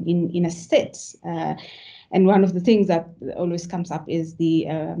in a state. And one of the things that always comes up is the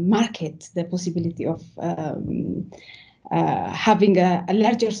market, the possibility of having a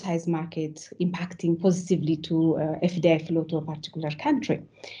larger size market impacting positively to FDI flow to a particular country.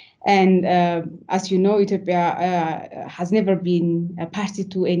 And as you know, Ethiopia has never been a party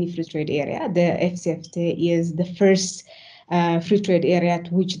to any free trade area. The AfCFTA is the first free trade area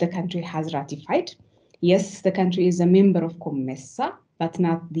to which the country has ratified. Yes, the country is a member of COMESA, but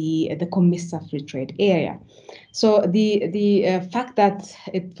not the COMESA free trade area. So the fact that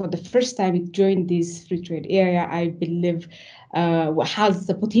for the first time it joined this free trade area, I believe has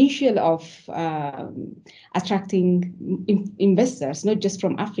the potential of attracting investors, not just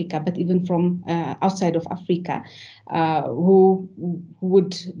from Africa, but even from outside of Africa, who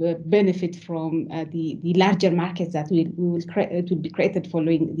would benefit from the larger markets that will be created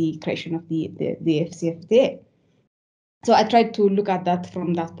following the creation of the AfCFTA. So I tried to look at that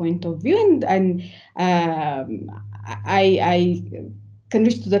from that point of view, and I can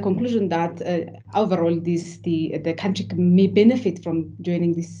reach to the conclusion that overall the country may benefit from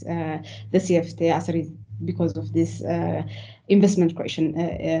joining this the CFTA because of this investment creation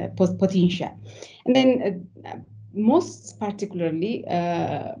potential. And then most particularly,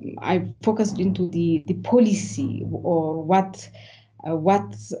 I focused into the policy or what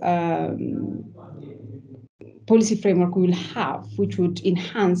policy framework we will have, which would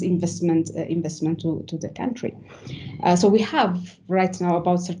enhance investment to the country. So we have right now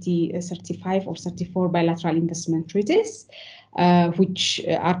about 35 or 34 bilateral investment treaties, which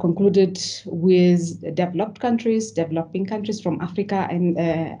are concluded with developed countries, developing countries from Africa and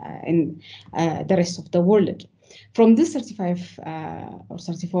the rest of the world. From this 35 or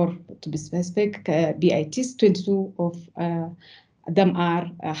 34, to be specific, BITs, 22 of them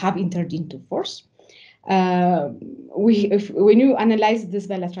have entered into force. When you analyze this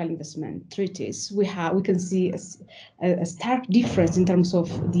bilateral investment treaties, we can see a stark difference in terms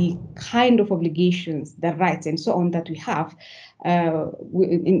of the kind of obligations, the rights, and so on that we have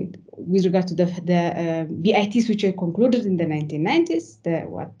with regard to the BITs, which are concluded in the 1990s,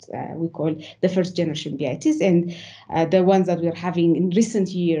 what we call the first generation BITs, and the ones that we're having in recent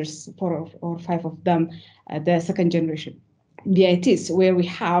years, 4 or 5 of them, the second generation BITs, where we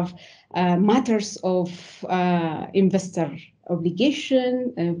have matters of investor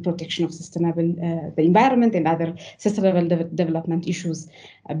obligation, protection of sustainable the environment and other sustainable development issues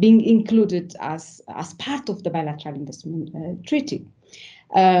being included as part of the bilateral investment treaty.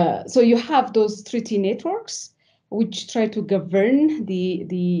 So you have those treaty networks which try to govern the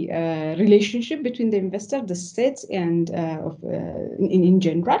relationship between the investor, the state, and in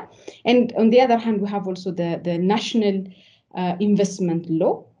general. And on the other hand, we have also the national investment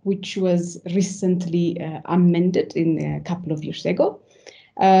law, which was recently amended a couple of years ago,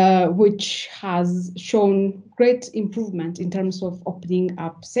 which has shown great improvement in terms of opening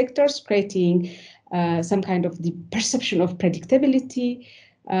up sectors, creating some kind of the perception of predictability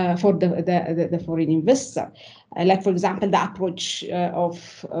for the foreign investor. Like, for example, the approach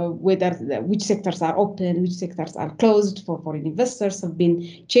of which sectors are open, which sectors are closed for foreign investors have been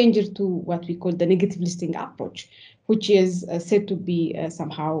changed to what we call the negative listing approach, which is said to be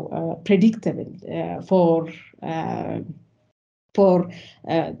somehow predictable for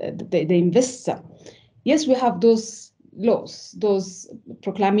the investor. Yes, we have those laws, those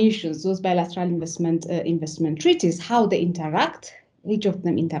proclamations, those bilateral investment treaties. How they interact, each of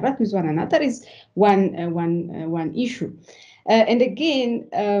them interact with one another, is one issue. And again,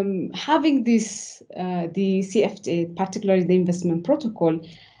 having this the CFTA, particularly the investment protocol,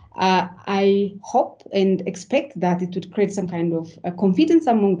 I hope and expect that it would create some kind of confidence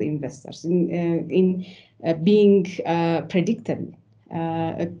among the investors in being predictable,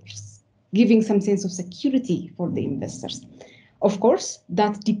 giving some sense of security for the investors. Of course,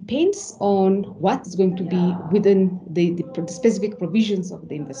 that depends on what is going to be within the specific provisions of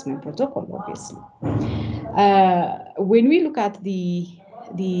the investment protocol, obviously. When we look at the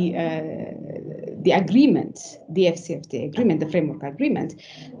agreement, the AfCFTA agreement, the framework agreement,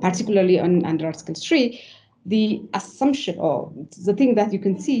 particularly under Article 3, the assumption or the thing that you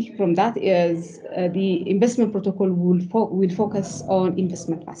can see from that is the investment protocol will focus on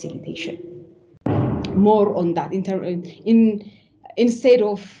investment facilitation, more on that instead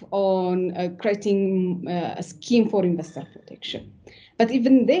of on creating a scheme for investor protection. But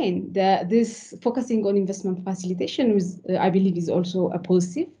even then, this focusing on investment facilitation, I believe, is also a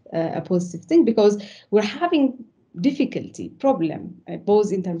positive thing, because we're having difficulty, problem,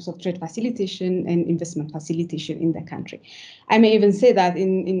 both in terms of trade facilitation and investment facilitation in the country. I may even say that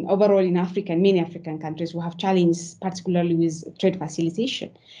in overall in Africa, in many African countries, we have challenges, particularly with trade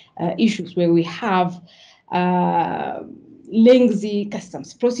facilitation issues, where we have lengthy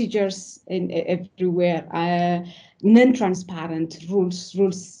customs procedures everywhere, non-transparent rules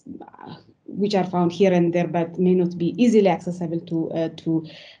which are found here and there, but may not be easily accessible to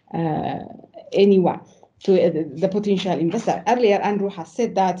anyone, to the potential investor. Earlier, Andrew has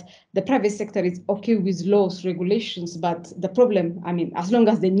said that the private sector is okay with laws, regulations, but the problem, I mean, as long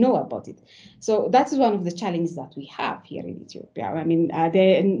as they know about it. So that is one of the challenges that we have here in Ethiopia. I mean,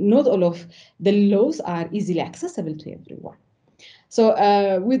 not all of the laws are easily accessible to everyone. So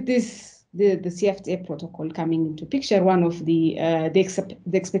with this, the CFTA protocol coming into picture, one of the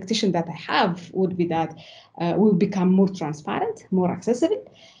expectation that I have would be that we'll become more transparent, more accessible,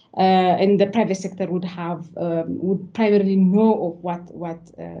 and the private sector would primarily know of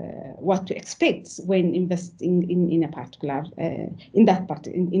what to expect when investing in a particular in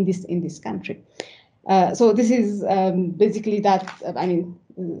this country. So this is basically that. I mean,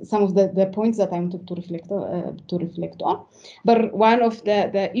 some of the points that I wanted to reflect on. But one of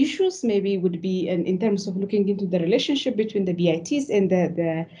the issues maybe would be in terms of looking into the relationship between the BITs and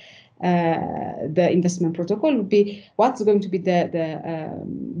the investment protocol would be what's going to be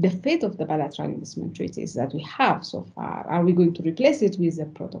the fate of the bilateral investment treaties that we have so far. Are we going to replace it with a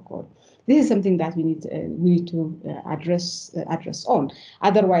protocol? This is something that we need to address on.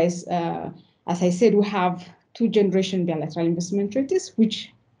 Otherwise, as I said, we have two-generation bilateral investment treaties,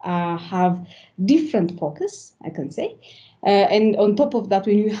 which have different focus, I can say. And on top of that,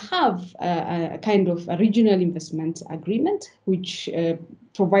 when you have a kind of a regional investment agreement, which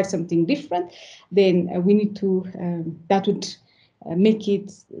provides something different, then we need to, that would make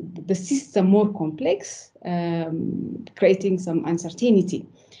the system more complex, creating some uncertainty.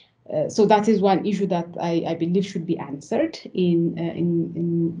 So that is one issue that I believe should be answered in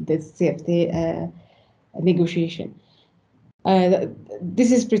the CFTA negotiation.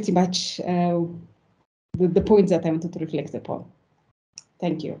 This is pretty much the points that I wanted to reflect upon.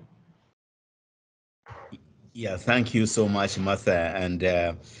 Thank you. Yeah, thank you so much, Martha. And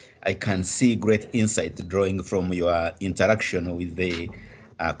I can see great insight drawing from your interaction with the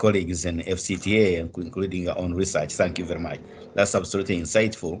colleagues in AfCFTA, including your own research. Thank you very much. That's absolutely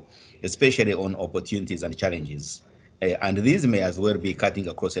insightful, especially on opportunities and challenges. And these may as well be cutting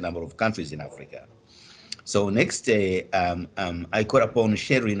across a number of countries in Africa. So next, I call upon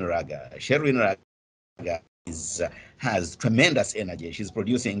Sherillyn Raga. Sherillyn Raga has tremendous energy. She's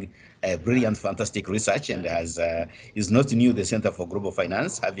producing brilliant, fantastic research, and is not new to the Center for Global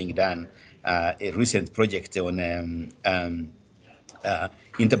Finance, having done a recent project on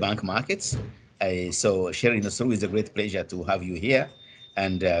interbank markets. So Sherillyn, it's always a great pleasure to have you here.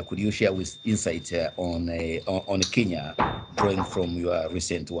 And could you share with insight on Kenya, drawing from your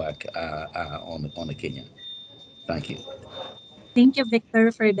recent work on Kenya? Thank you. Thank you,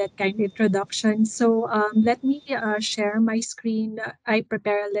 Victor, for that kind introduction. So let me share my screen. I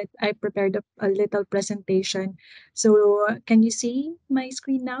prepared a little presentation. So can you see my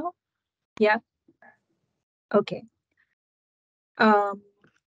screen now? Yeah. Okay. Let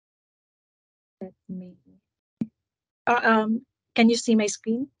me. Can you see my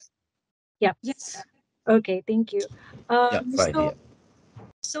screen? Yeah. Yes. Okay. Thank you. Yeah, fine, yeah.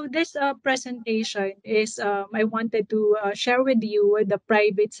 So this presentation is I wanted to share with you the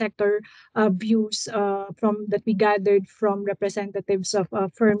private sector views that we gathered from representatives of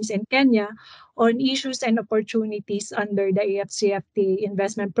firms in Kenya on issues and opportunities under the AfCFTA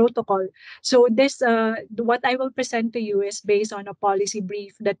investment protocol. So this what I will present to you is based on a policy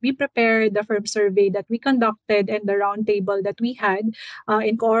brief that we prepared, the firm survey that we conducted, and the roundtable that we had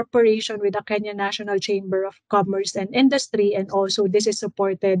in cooperation with the Kenya National Chamber of Commerce and Industry, and also this is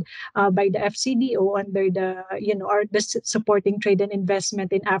supported by the FCDO under the Supporting Trade and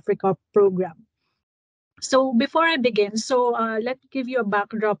Investment in Africa program. So before I begin, let me give you a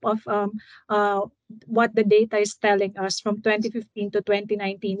backdrop of what the data is telling us from 2015 to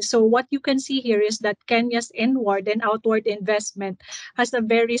 2019. So what you can see here is that Kenya's inward and outward investment has a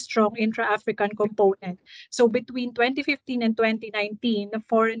very strong intra-African component. So between 2015 and 2019, the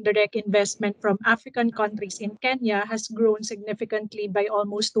foreign direct investment from African countries in Kenya has grown significantly by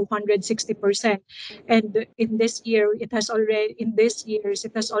almost 260%. And in this year, it has already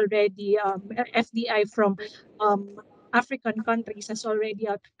FDI from African countries has already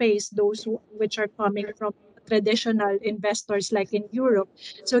outpaced those which are coming from traditional investors like in Europe.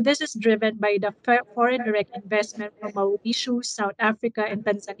 So this is driven by the foreign direct investment from Mauritius, South Africa, and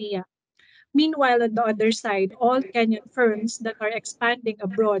Tanzania. Meanwhile, on the other side, all Kenyan firms that are expanding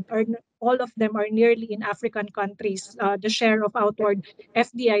abroad all of them are nearly in African countries. The share of outward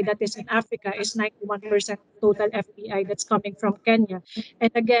FDI that is in Africa is 91% total FDI that's coming from Kenya.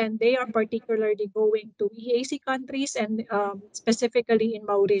 And again, they are particularly going to EAC countries and specifically in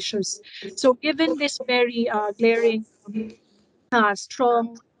Mauritius. So given this very glaring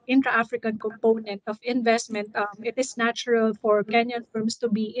strong intra-African component of investment, it is natural for Kenyan firms to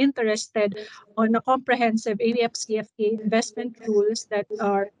be interested on a comprehensive AfCFTA investment rules that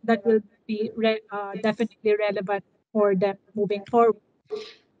will be definitely relevant for them moving forward.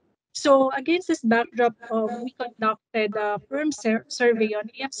 So against this backdrop, we conducted a firm survey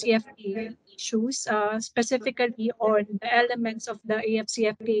on AfCFTA issues, specifically on the elements of the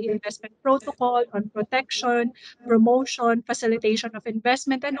AfCFTA investment protocol, on protection, promotion, facilitation of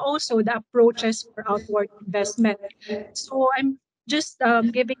investment, and also the approaches for outward investment. So I'm just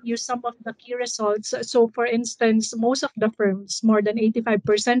giving you some of the key results. So for instance, most of the firms, more than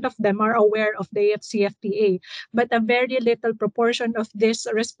 85% of them are aware of the AfCFTA, but a very little proportion of these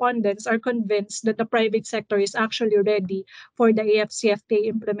respondents are convinced that the private sector is actually ready for the AfCFTA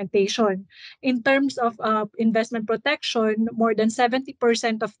implementation. In terms of investment protection, more than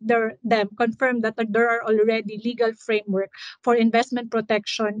 70% of them confirm that there are already legal framework for investment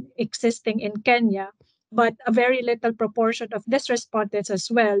protection existing in Kenya, but a very little proportion of these respondents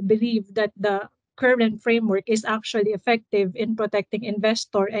as well believe that the current framework is actually effective in protecting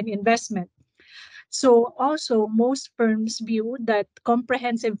investor and investment. So also, most firms view that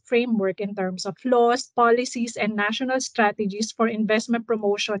comprehensive framework in terms of laws, policies, and national strategies for investment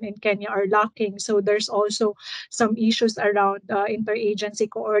promotion in Kenya are lacking. So there's also some issues around interagency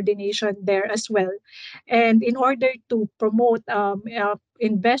coordination there as well. And in order to promote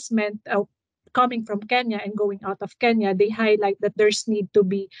investment coming from Kenya and going out of Kenya, they highlight that there's need to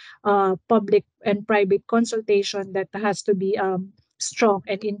be public and private consultation that has to be strong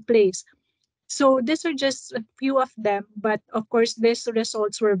and in place. So these are just a few of them, but of course, these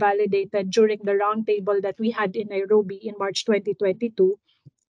results were validated during the roundtable that we had in Nairobi in March 2022,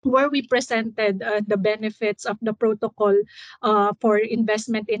 where we presented the benefits of the protocol for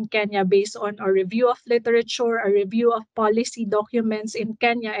investment in Kenya based on a review of literature, a review of policy documents in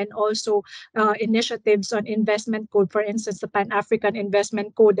Kenya, and also initiatives on investment code, for instance, the Pan-African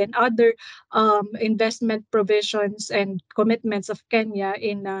Investment Code and other investment provisions and commitments of Kenya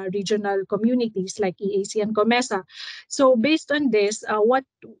in regional communities like EAC and COMESA. So based on this,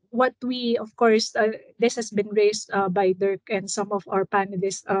 what we, of course, this has been raised by Dirk and some of our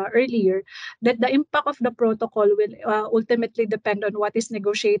panelists earlier, that the impact of the protocol will ultimately depend on what is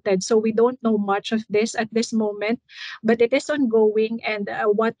negotiated. So we don't know much of this at this moment, but it is ongoing, and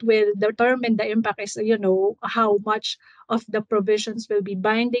what will determine the impact is, how much of the provisions will be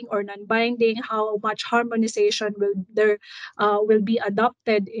binding or non-binding, how much harmonization will be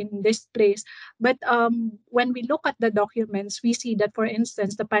adopted in this place. But when we look at the documents, we see that, for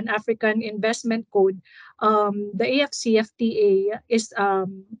instance, the Pan-African Investment Code, the AfCFTA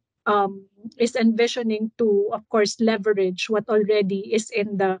is envisioning to, of course, leverage what already is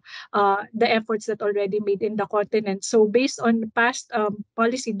in the efforts that already made in the continent. So based on past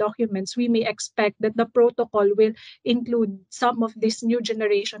policy documents, we may expect that the protocol will include some of these new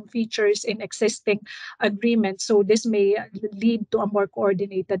generation features in existing agreements. So this may lead to a more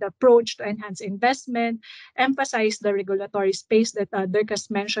coordinated approach to enhance investment, emphasize the regulatory space that Dirk has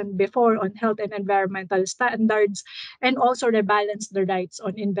mentioned before on health and environmental standards, and also rebalance the rights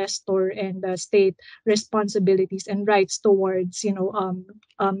on investor and state responsibilities and rights towards,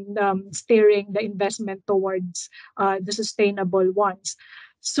 steering the investment towards the sustainable ones.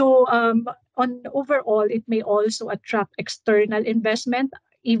 So on overall, it may also attract external investment,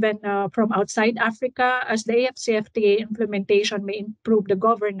 even from outside Africa, as the AfCFTA implementation may improve the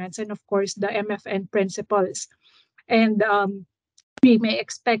governance and, of course, the MFN principles. And we may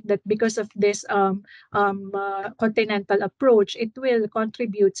expect that because of this continental approach, it will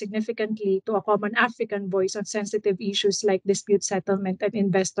contribute significantly to a common African voice on sensitive issues like dispute settlement and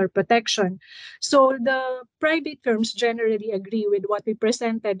investor protection. So the private firms generally agree with what we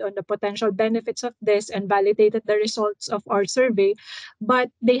presented on the potential benefits of this and validated the results of our survey, but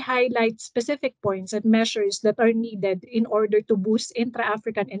they highlight specific points and measures that are needed in order to boost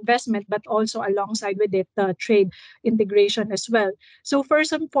intra-African investment, but also alongside with it, trade integration as well. So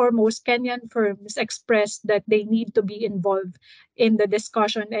first and foremost, Kenyan firms expressed that they need to be involved in the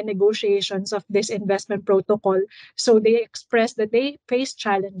discussion and negotiations of this investment protocol. So they expressed that they face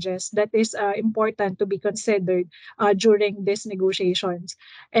challenges that is important to be considered during these negotiations.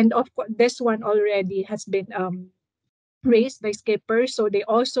 And of course, this one already has been raised by skippers. So they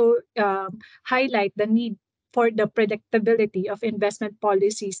also highlight the need for the predictability of investment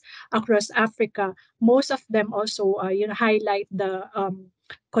policies across Africa. Most of them also highlight the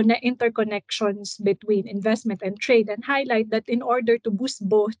interconnections between investment and trade, and highlight that in order to boost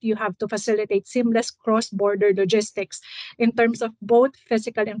both, you have to facilitate seamless cross-border logistics in terms of both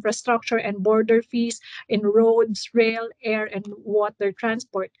physical infrastructure and border fees in roads, rail, air, and water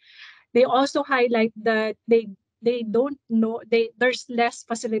transport. They also highlight that they don't know, there's less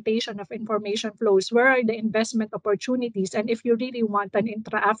facilitation of information flows. Where are the investment opportunities? And if you really want an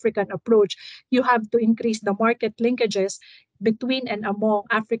intra-African approach, you have to increase the market linkages between and among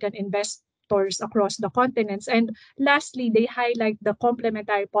African investors across the continents. And lastly, they highlight the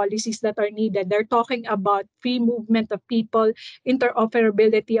complementary policies that are needed. They're talking about free movement of people,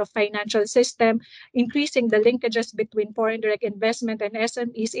 interoperability of financial system, increasing the linkages between foreign direct investment and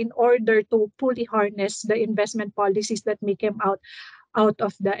SMEs in order to fully harness the investment policies that may come out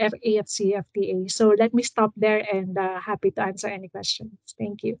of the AfCFTA. So let me stop there, and happy to answer any questions.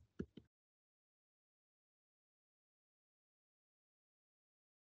 Thank you.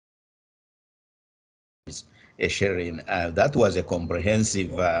 Sherillyn, that was a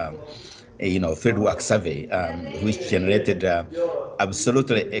comprehensive, fieldwork survey, which generated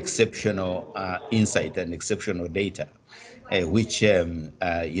absolutely exceptional insight and exceptional data, which,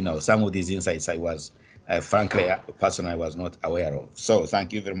 some of these insights I was, frankly, personally, I was not aware of. So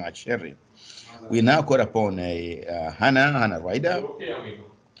thank you very much, Sherillyn. We now call upon Hannah Ryder,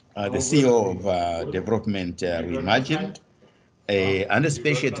 the CEO of Development Reimagined, and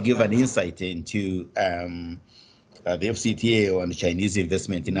especially to give an insight into the AfCFTA on Chinese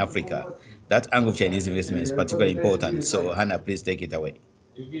investment in Africa. That angle of Chinese investment is particularly important. So Hannah, please take it away.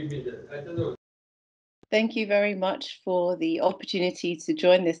 Thank you very much for the opportunity to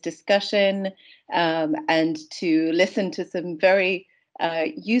join this discussion and to listen to some very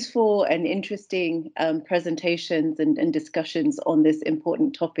useful and interesting presentations and discussions on this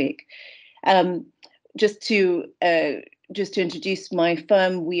important topic. Just to introduce my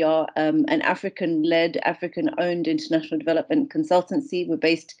firm, we are an African-led, African-owned international development consultancy. We're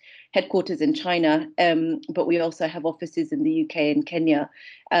based headquarters in China, but we also have offices in the UK and Kenya.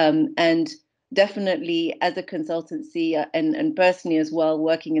 And definitely as a consultancy and personally as well,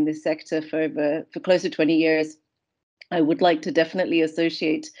 working in this sector for close to 20 years, I would like to definitely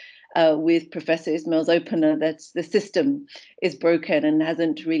associate with Professor Ismail's opener that the system is broken and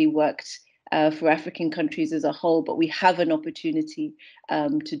hasn't really worked for African countries as a whole, but we have an opportunity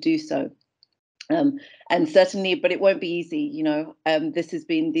to do so. And certainly, but it won't be easy, this has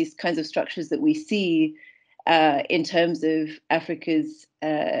been these kinds of structures that we see in terms of Africa's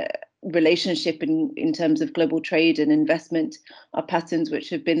relationship in terms of global trade and investment are patterns which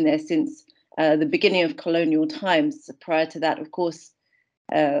have been there since the beginning of colonial times. Prior to that, of course,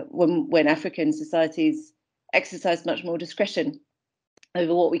 when African societies exercised much more discretion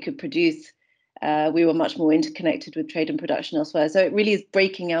over what we could produce, we were much more interconnected with trade and production elsewhere. So it really is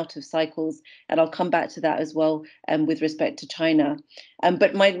breaking out of cycles, and I'll come back to that as well with respect to China.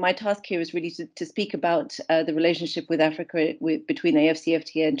 But my task here is really to speak about the relationship with Africa between the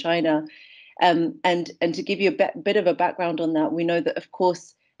AfCFTA and China, and to give you a bit of a background on that. We know that, of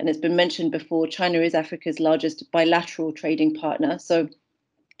course, and it's been mentioned before, China is Africa's largest bilateral trading partner. So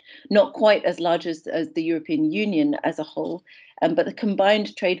not quite as large as the European Union as a whole, but the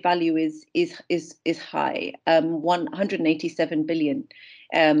combined trade value is high, 187 billion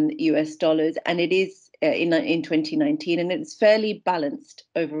US dollars, and it is in 2019, and it's fairly balanced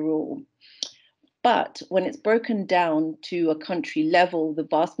overall. But when it's broken down to a country level, the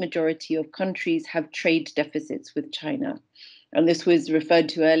vast majority of countries have trade deficits with China, and this was referred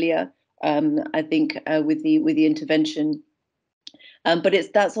to earlier, I think, with the intervention. But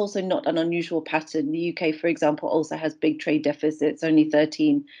that's also not an unusual pattern. The UK, for example, also has big trade deficits. Only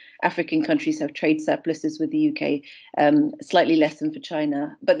 13 African countries have trade surpluses with the UK, slightly less than for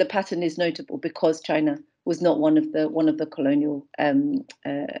China. But the pattern is notable because China was not one of the colonial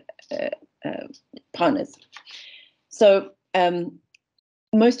partners. So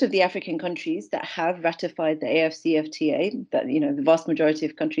most of the African countries that have ratified the AfCFTA, that the vast majority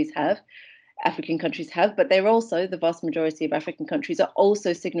of countries have. African countries have, but they're also, the vast majority of African countries are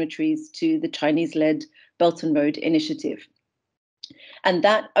also signatories to the Chinese-led Belt and Road Initiative. And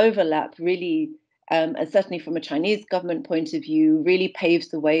that overlap really, and certainly from a Chinese government point of view, really paves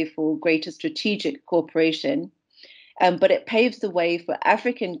the way for greater strategic cooperation. But it paves the way for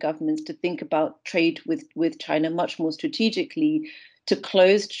African governments to think about trade with China much more strategically, to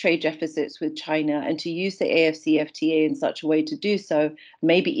close trade deficits with China and to use the AfCFTA in such a way to do so,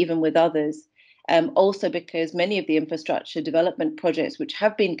 maybe even with others, also because many of the infrastructure development projects which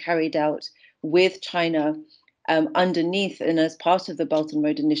have been carried out with China underneath and as part of the Belt and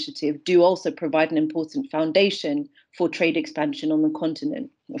Road Initiative do also provide an important foundation for trade expansion on the continent.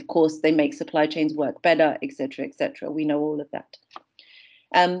 Of course, they make supply chains work better, etc., etc. We know all of that.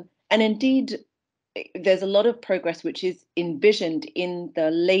 And indeed, there's a lot of progress which is envisioned in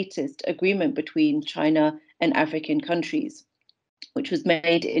the latest agreement between China and African countries, which was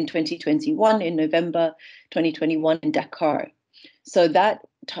made in 2021, in November 2021 in Dakar. So that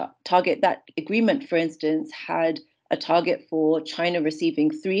that agreement, for instance, had a target for China receiving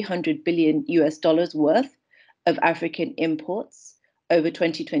 $300 billion worth of African imports over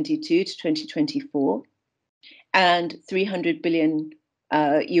 2022 to 2024, and $300 billion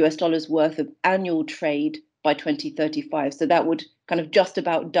worth of annual trade by 2035. So that would kind of just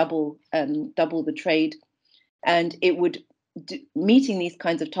about double the trade, and it would meeting these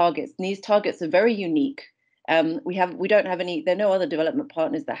kinds of targets. And these targets are very unique. We don't have any. There are no other development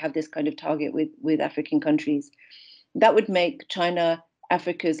partners that have this kind of target with African countries. That would make China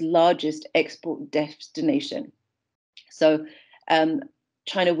Africa's largest export destination. So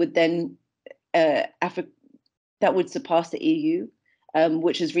China would then that would surpass the EU,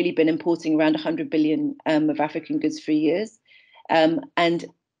 which has really been importing around 100 billion of African goods for years. And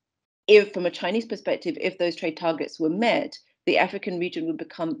if, from a Chinese perspective, if those trade targets were met, the African region would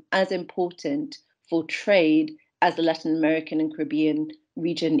become as important for trade as the Latin American and Caribbean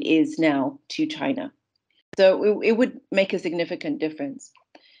region is now to China. So it would make a significant difference.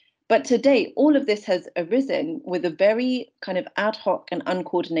 But today, all of this has arisen with a very kind of ad hoc and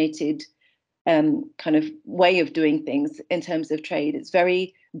uncoordinated kind of way of doing things in terms of trade. It's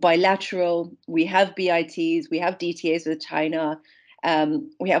very bilateral. We have BITs, we have DTAs with China.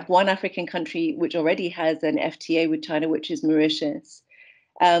 We have one African country which already has an FTA with China, which is Mauritius.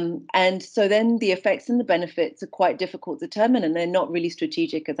 And so then the effects and the benefits are quite difficult to determine, and they're not really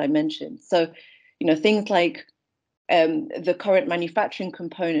strategic, as I mentioned. So, you know, things like the current manufacturing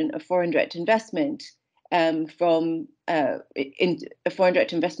component of foreign direct investment from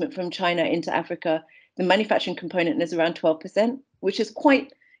China into Africa, the manufacturing component is around 12%, which is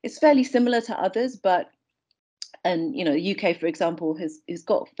it's fairly similar to others, but you know, the UK, for example, has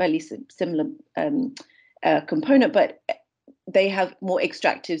got fairly similar component, but they have more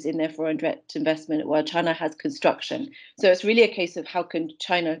extractives in their foreign direct investment, while China has construction. So it's really a case of how can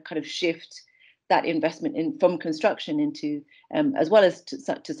China kind of shift that investment from construction into, as well as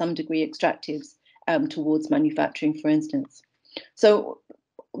to some degree, extractives towards manufacturing, for instance. So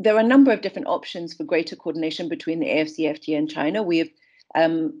there are a number of different options for greater coordination between the AfCFTA and China. We have,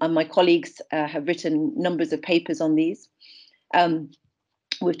 and my colleagues have written numbers of papers on these.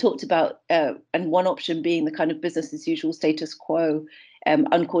 We've talked about, and one option being the kind of business as usual, status quo,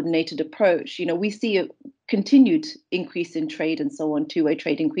 uncoordinated approach. You know, we see a continued increase in trade and so on, two-way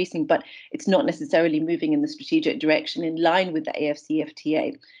trade increasing, but it's not necessarily moving in the strategic direction in line with the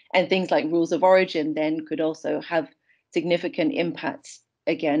AfCFTA. And things like rules of origin then could also have significant impacts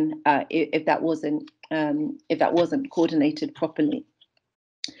again if that wasn't coordinated properly.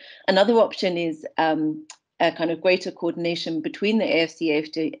 Another option is a kind of greater coordination between the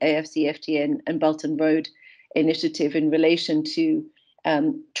AfCFTA and Belt and Road Initiative in relation to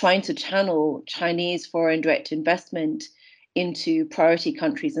trying to channel Chinese foreign direct investment into priority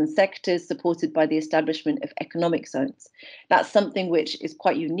countries and sectors supported by the establishment of economic zones. That's something which is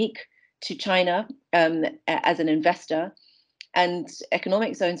quite unique to China as an investor. And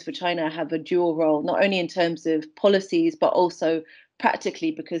economic zones for China have a dual role, not only in terms of policies, but also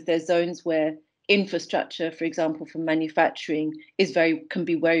practically, because they're zones where infrastructure, for example, for manufacturing can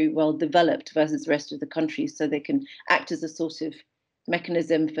be very well developed versus the rest of the country. So they can act as a sort of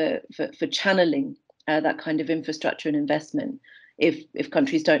mechanism for channeling that kind of infrastructure and investment if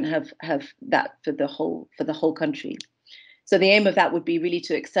countries don't have that for the whole country. So the aim of that would be really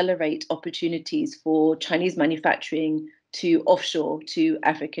to accelerate opportunities for Chinese manufacturing to offshore to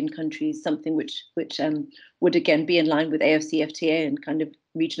African countries, something which would again be in line with AfCFTA and kind of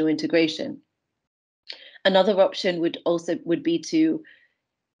regional integration. Another option would be to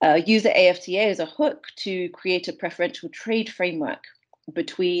use the AfCFTA as a hook to create a preferential trade framework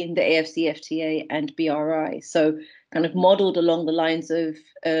between the AfCFTA and BRI. So kind of modeled along the lines of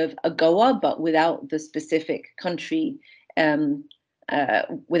AGOA, but without the specific country,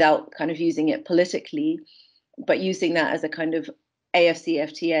 without kind of using it politically, but using that as a kind of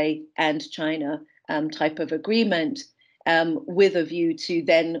AfCFTA and China type of agreement, with a view to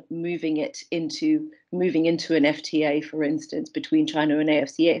then moving into an FTA, for instance, between China and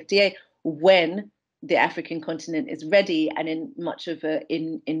AfCFTA, when the African continent is ready and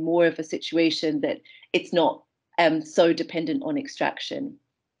in more of a situation that it's not so dependent on extraction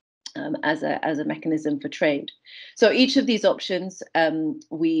as a mechanism for trade. So each of these options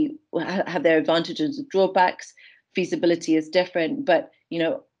we have their advantages and drawbacks. Feasibility is different, but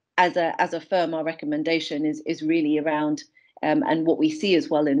as a firm, our recommendation is really around and what we see as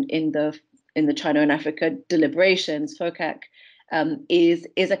well in the China and Africa deliberations, FOCAC,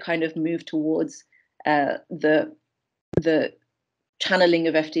 is a kind of move towards the channeling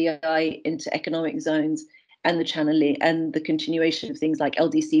of FDI into economic zones and the channeling and the continuation of things like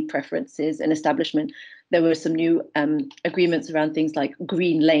LDC preferences and establishment. There were some new agreements around things like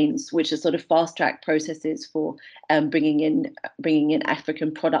green lanes, which are sort of fast track processes for bringing in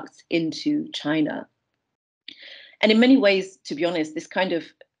African products into China. And in many ways, to be honest, this kind of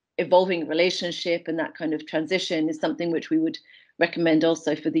evolving relationship and that kind of transition is something which we would recommend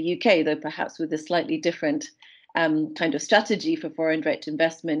also for the UK, though perhaps with a slightly different kind of strategy for foreign direct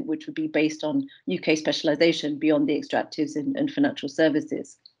investment, which would be based on UK specialization beyond the extractives and financial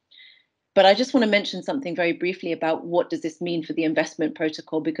services. But I just want to mention something very briefly about what does this mean for the investment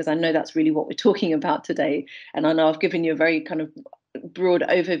protocol, because I know that's really what we're talking about today. And I know I've given you a very kind of broad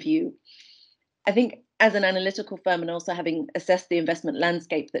overview. I think as an analytical firm and also having assessed the investment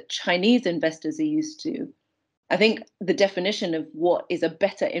landscape that Chinese investors are used to, I think the definition of what is a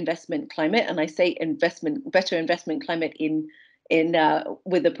better investment climate, and I say better investment climate in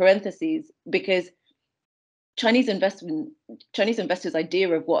with the parentheses, because Chinese investors' idea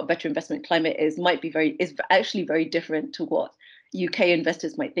of what a better investment climate is actually very different to what UK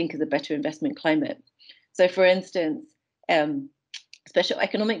investors might think is a better investment climate. So, for instance, special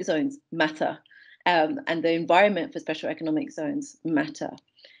economic zones matter, and the environment for special economic zones matter.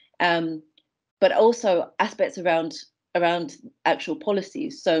 But also aspects around actual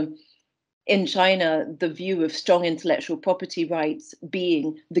policies. So in China, the view of strong intellectual property rights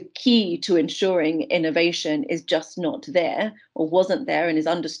being the key to ensuring innovation is just not there, or wasn't there, and is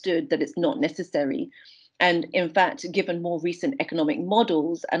understood that it's not necessary. And in fact, given more recent economic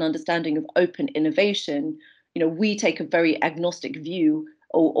models and understanding of open innovation, we take a very agnostic view,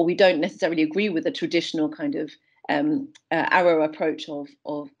 or we don't necessarily agree with the traditional kind of arrow approach of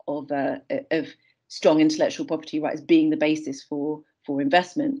strong intellectual property rights being the basis for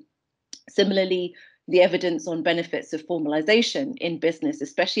investment. Similarly, the evidence on benefits of formalization in business,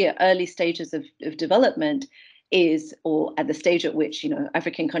 especially at early stages of development, or at the stage at which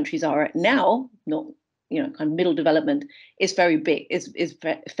African countries are at now, not kind of middle development, is very big, is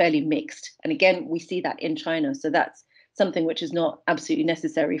fairly mixed. And again, we see that in China, so that's something which is not absolutely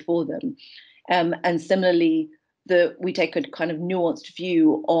necessary for them. And similarly, we take a kind of nuanced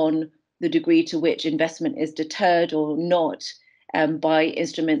view on the degree to which investment is deterred or not by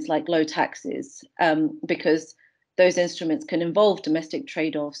instruments like low taxes, because those instruments can involve domestic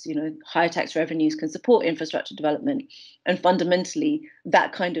trade-offs. Higher tax revenues can support infrastructure development, and fundamentally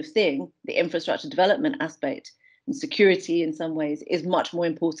that kind of thing, the infrastructure development aspect and security in some ways, is much more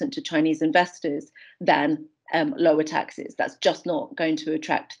important to Chinese investors than lower taxes. That's just not going to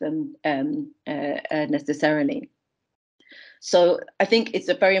attract them necessarily. So I think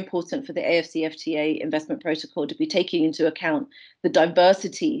it's very important for the AfCFTA investment protocol to be taking into account the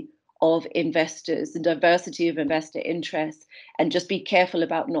diversity of investors, the diversity of investor interests, and just be careful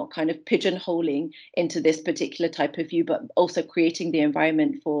about not kind of pigeonholing into this particular type of view, but also creating the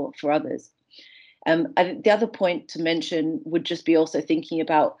environment for others. I think the other point to mention would just be also thinking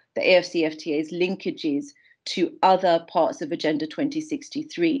about the AfCFTA's linkages to other parts of Agenda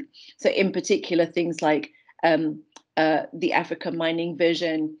 2063. So in particular, things like the Africa mining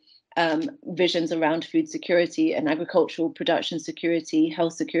vision, visions around food security and agricultural production security,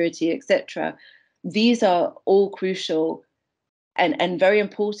 health security, etc. These are all crucial and very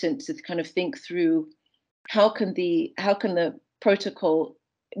important to kind of think through how can the protocol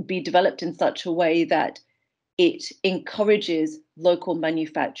be developed in such a way that it encourages local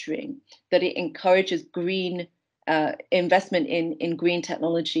manufacturing, that it encourages green investment in green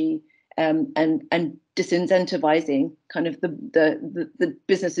technology, and disincentivizing kind of the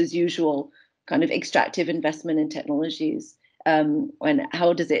business as usual kind of extractive investment in technologies. And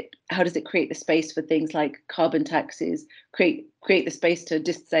how does it create the space for things like carbon taxes, create the space to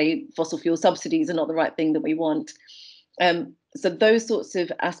just say fossil fuel subsidies are not the right thing that we want. So those sorts of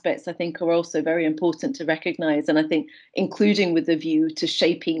aspects, I think, are also very important to recognize, and I think including with the view to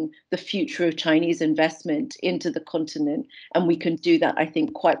shaping the future of Chinese investment into the continent. And we can do that, I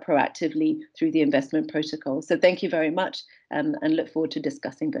think, quite proactively through the investment protocol. So thank you very much, and look forward to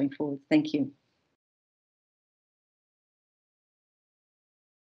discussing going forward. Thank you.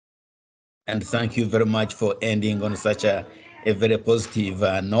 And thank you very much for ending on such a very positive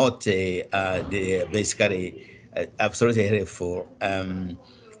note. Basically, absolutely helpful.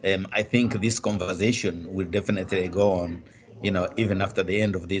 I think this conversation will definitely go on, even after the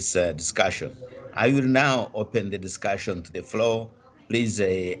end of this discussion. I will now open the discussion to the floor. Please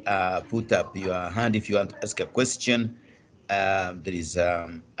put up your hand if you want to ask a question. There is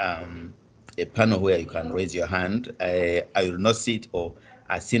a panel where you can raise your hand. I will not sit, or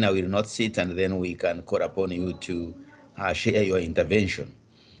Asina will not sit, and then we can call upon you to share your intervention.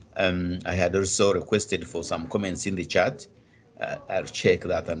 I had also requested for some comments in the chat. I'll check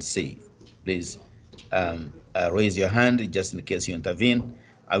that and see. Please raise your hand just in case you intervene.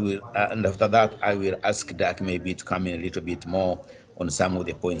 I will, and after that, I will ask Dirk maybe to come in a little bit more on some of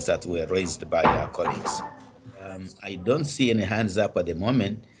the points that were raised by our colleagues. I don't see any hands up at the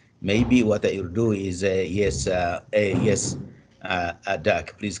moment. Maybe what I will do is, yes,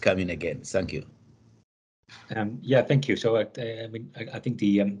 Dirk, please come in again. Thank you. Yeah, thank you. So I mean, I think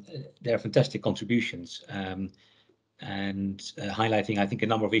there are fantastic contributions and highlighting, I think, a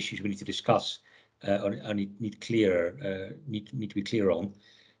number of issues we need to discuss or need to be clear on.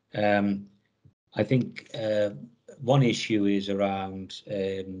 I think one issue is around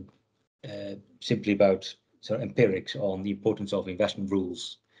simply about sort of empirics on the importance of investment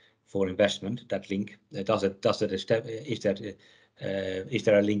rules for investment. That link, is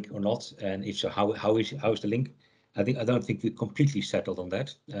there a link or not? And if so, how is the link? I don't think we're completely settled on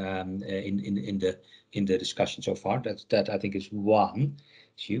that in the discussion so far. That I think is one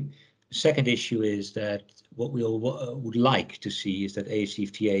issue. The second issue is that what we all would like to see is that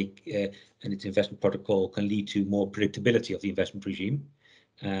AfCFTA and its investment protocol can lead to more predictability of the investment regime.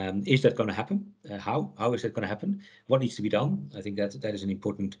 Is that going to happen? How is that going to happen? What needs to be done? I think that is an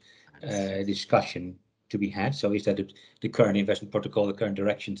important discussion to be had. So is that the current investment protocol, the current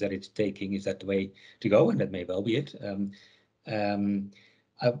directions that it's taking, is that the way to go? And that may well be it.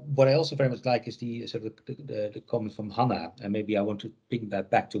 What I also very much like is the sort of the comment from Hannah, and maybe I want to bring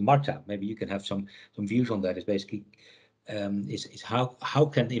that back to Martha. Maybe you can have some views on that. Is basically is how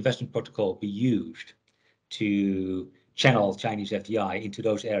can the investment protocol be used to channel Chinese FDI into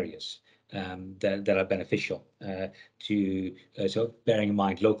those areas that are beneficial so bearing in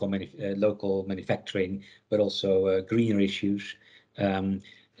mind local manufacturing, but also greener issues.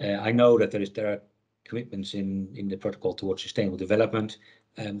 I know that there are commitments in the protocol towards sustainable development.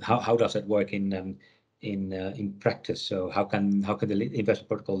 How does that work in practice? So how can the investment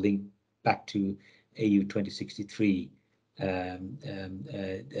protocol link back to AU 2063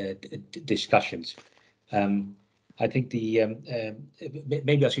 discussions? I think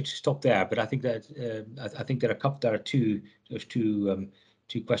maybe I should stop there, but I think that there are two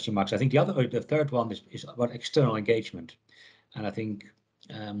question marks. I think the third one is about external engagement, and I think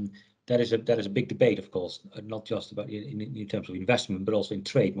that is a big debate, of course, not just about in terms of investment, but also in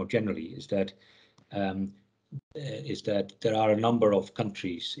trade more generally. Is that there are a number of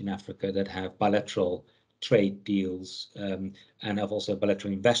countries in Africa that have bilateral trade deals and have also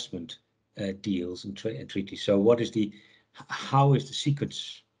bilateral investment deals and treaties. So how is the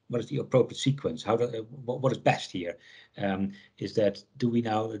sequence? What is the appropriate sequence? What is best here? Is that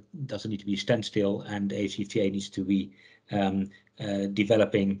does it need to be a standstill, and AfCFTA needs to be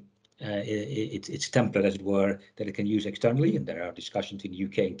developing its template, as it were, that it can use externally? And there are discussions in the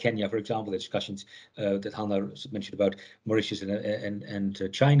UK and Kenya, for example, the discussions that Hannah mentioned about Mauritius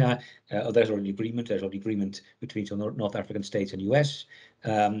and China. There's already agreement. There's already agreement between some North African states and US.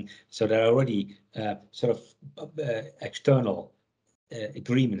 So there are already sort of external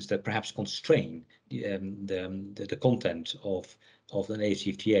agreements that perhaps constrain the content of an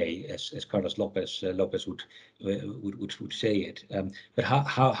AfCFTA, as Carlos Lopez would say it. But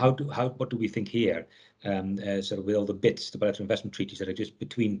what do we think here? Sort of with all the bits, the bilateral investment treaties that exist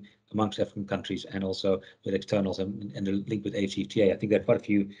amongst African countries, and also with externals and the link with AfCFTA. I think there are quite a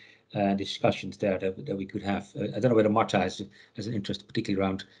few discussions there that we could have. I don't know whether Martha has an interest, particularly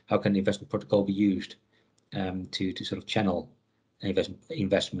around how can the investment protocol be used to sort of channel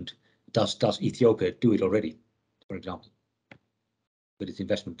investment. Does Ethiopia do it already, for example, with its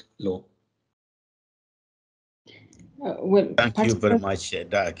investment law? Thank you very much,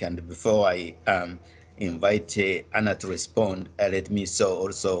 Dirk. And before I invite Anna to respond, let me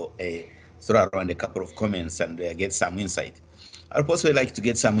also throw around a couple of comments and get some insight. I'd also like to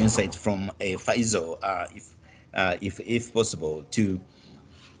get some insight from Faizal, if possible, to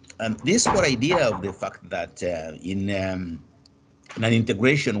this whole idea of the fact that in an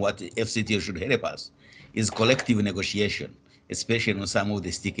integration, what FCTA should help us is collective negotiation, especially on some of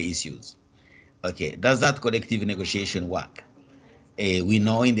the sticky issues. Okay, does that collective negotiation work? We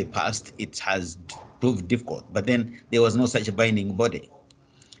know in the past it has proved difficult, but then there was no such a binding body.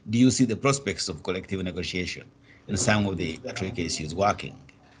 Do you see the prospects of collective negotiation in some of the advocacies working?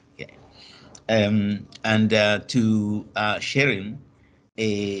 Okay. And to Sherillyn,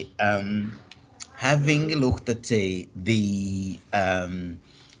 having looked at the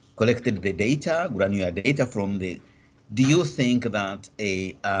collected the data, granular data from the, do you think that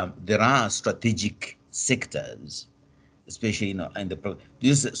there are strategic sectors, especially in the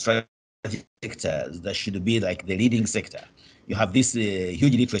these strategic sectors that should be like the leading sector? You have this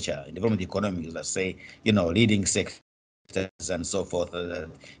huge literature in development economics that say, leading sectors and so forth.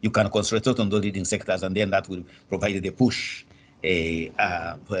 You can concentrate on those leading sectors, and then that will provide the push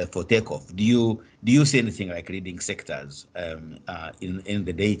for takeoff. Do you see anything like leading sectors in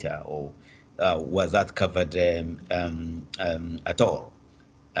the data, or was that covered at all?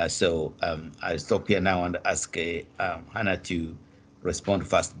 So I'll stop here now and ask Hannah to respond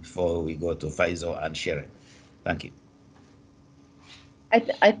first before we go to Faizal and Sherillyn. Thank you.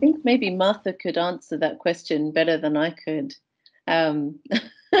 I think maybe Martha could answer that question better than I could. Or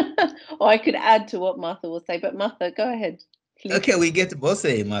I could add to what Martha will say, but Martha, go ahead, please. Okay, we get both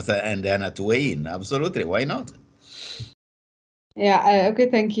Martha and Hannah to weigh in. Absolutely, why not? Yeah, okay,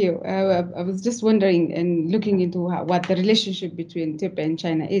 thank you. I was just wondering and looking into what the relationship between Ethiopia and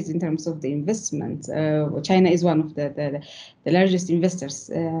China is in terms of the investment. China is one of the largest investors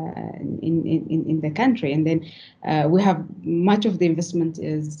in the country, and then we have much of the investment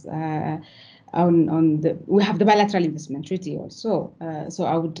is we have the bilateral investment treaty also. So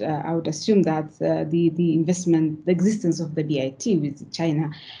I would assume that the investment, the existence of the BIT with China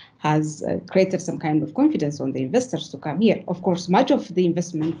has created some kind of confidence on the investors to come here. Of course, much of the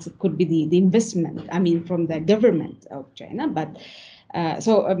investment could be the investment, from the government of China, but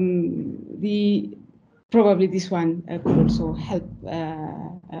probably this one could also help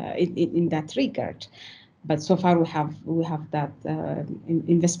in that regard. But so far we have that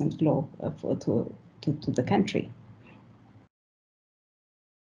investment flow to the country.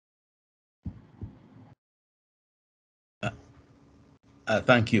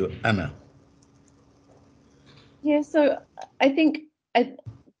 Thank you, Hannah. Yeah, so I think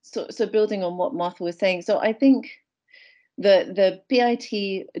so building on what Martha was saying, so I think the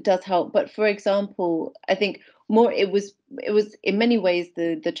BIT does help, but for example, I think more it was in many ways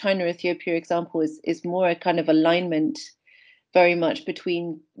the China-Ethiopia example is more a kind of alignment very much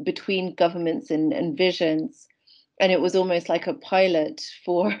between governments and visions. And it was almost like a pilot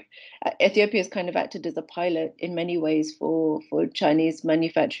for Ethiopia has kind of acted as a pilot in many ways for Chinese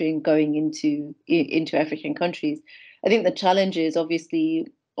manufacturing going into African countries. I think the challenge is obviously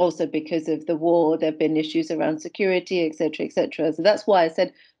also because of the war, there have been issues around security, et cetera, et cetera. So that's why I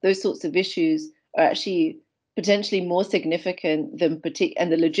said those sorts of issues are actually potentially more significant than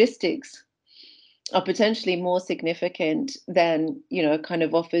and the logistics are potentially more significant than, kind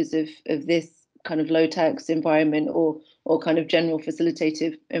of offers of this kind of low tax environment or kind of general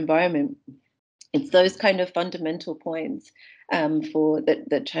facilitative environment. It's those kind of fundamental points for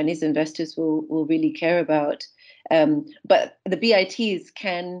that Chinese investors will really care about. But the BITs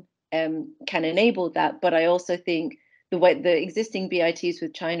can enable that. But I also think the existing BITs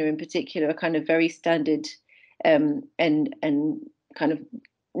with China in particular are kind of very standard and kind of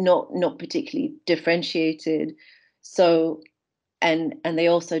not particularly differentiated. So and they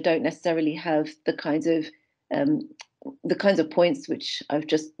also don't necessarily have the kinds of points which I've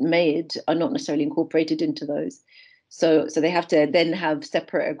just made are not necessarily incorporated into those. So they have to then have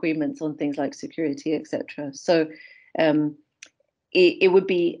separate agreements on things like security, etc. So it would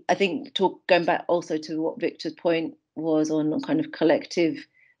be, I think, going back also to what Victor's point was on kind of collective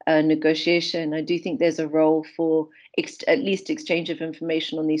negotiation. I do think there's a role for at least exchange of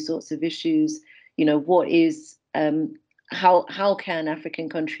information on these sorts of issues. What is how can African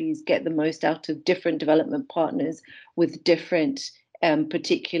countries get the most out of different development partners with different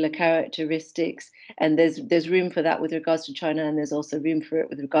particular characteristics? And there's room for that with regards to China, and there's also room for it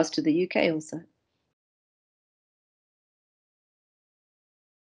with regards to the UK also.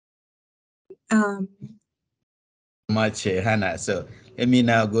 Much, Hannah. So let me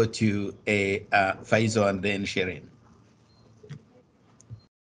now go to Faizal and then Sherillyn.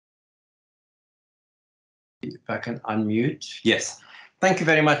 If I can unmute. Yes, thank you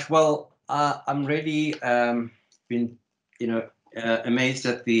very much. Well, I'm really been amazed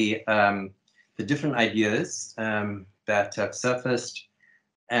at the different ideas that have surfaced,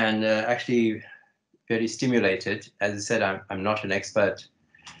 and actually very stimulated. As I said, I'm not an expert,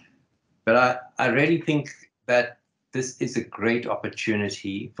 but I really think that this is a great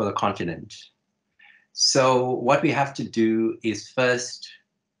opportunity for the continent. So what we have to do is first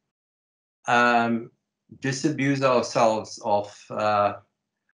disabuse ourselves of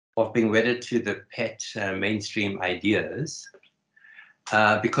being wedded to the pet mainstream ideas,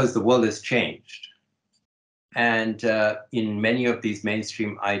 because the world has changed. And in many of these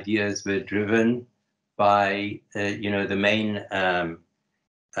mainstream ideas were driven by, the main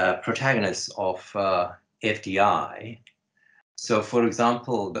protagonists of FDI. So, for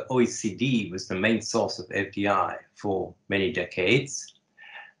example, the OECD was the main source of FDI for many decades.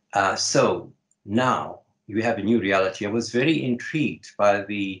 So now we have a new reality. I was very intrigued by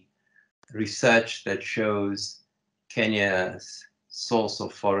the research that shows Kenya's source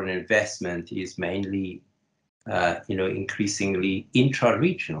of foreign investment is mainly, increasingly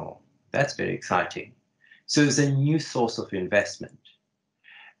intra-regional. That's very exciting. So there's a new source of investment.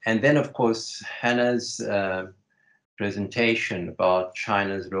 And then, of course, Hannah's presentation about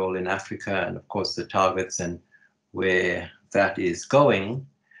China's role in Africa and, of course, the targets and where that is going.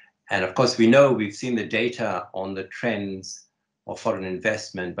 And, of course, we've seen the data on the trends of foreign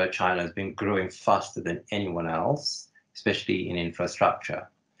investment by China has been growing faster than anyone else, especially in infrastructure.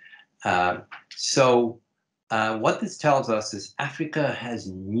 So what this tells us is Africa has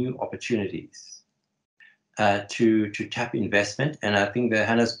new opportunities to tap investment. And I think that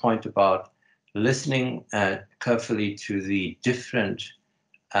Hannah's point about listening carefully to the different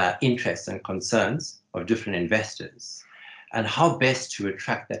interests and concerns of different investors and how best to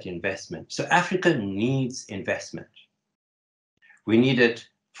attract that investment. So Africa needs investment. We need it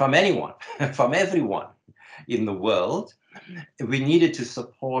from anyone, from everyone in the world. We need it to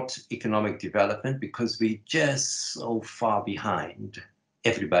support economic development because we're just so far behind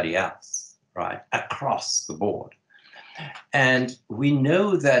everybody else, right, across the board. And we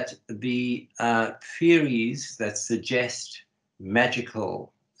know that the theories that suggest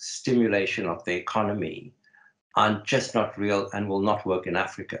magical stimulation of the economy are just not real and will not work in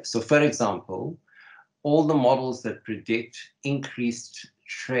Africa. So, for example, all the models that predict increased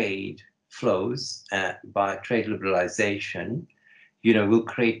trade flows by trade liberalization, will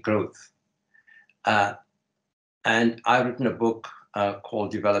create growth. And I've written a book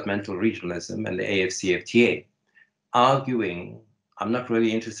called Developmental Regionalism and the AfCFTA, arguing, I'm not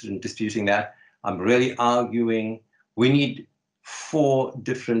really interested in disputing that, I'm really arguing we need 4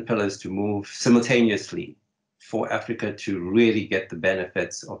 different pillars to move simultaneously for Africa to really get the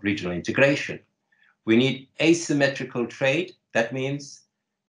benefits of regional integration. We need asymmetrical trade. That means,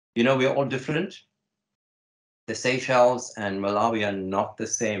 we're all different. The Seychelles and Malawi are not the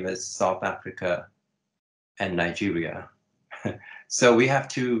same as South Africa and Nigeria. So we have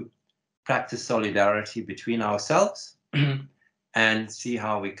to practice solidarity between ourselves and see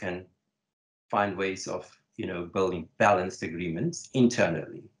how we can find ways of, building balanced agreements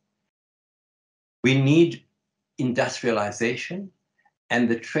internally. We need industrialization, and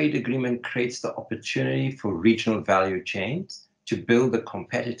the trade agreement creates the opportunity for regional value chains to build the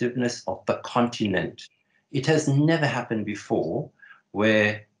competitiveness of the continent. It has never happened before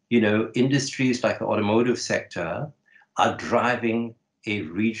where, industries like the automotive sector are driving a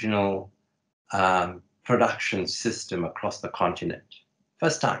regional production system across the continent.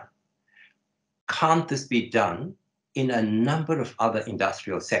 First time. Can't this be done in a number of other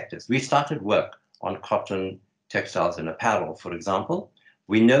industrial sectors? We started work on cotton, textiles, and apparel, for example.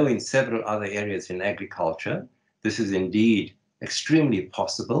 We know in several other areas in agriculture, this is indeed extremely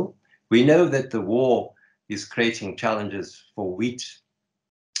possible. We know that the war is creating challenges for wheat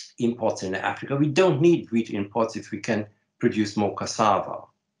imports in Africa. We don't need wheat imports if we can produce more cassava,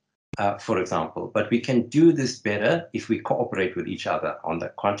 for example. But we can do this better if we cooperate with each other on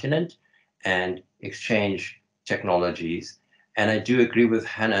the continent and exchange technologies. And I do agree with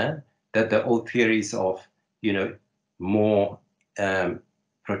Hannah that the old theories of, more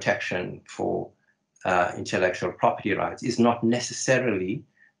protection for intellectual property rights is not necessarily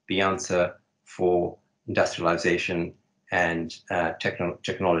the answer for industrialization and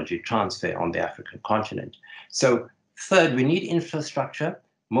technology transfer on the African continent. So third, we need infrastructure.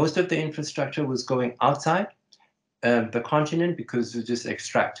 Most of the infrastructure was going outside the continent because it was just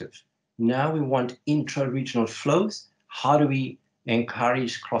extractive. Now we want intra-regional flows. How do we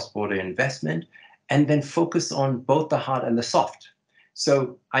encourage cross-border investment and then focus on both the hard and the soft?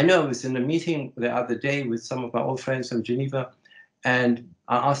 So I know I was in a meeting the other day with some of my old friends from Geneva, and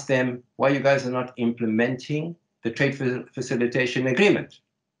I asked them why you guys are not implementing the trade facilitation agreement.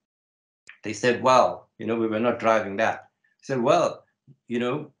 They said, well, we were not driving that. I said, well,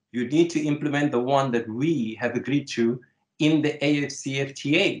 you need to implement the one that we have agreed to in the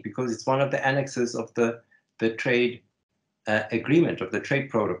AfCFTA because it's one of the annexes of the trade agreement, of the trade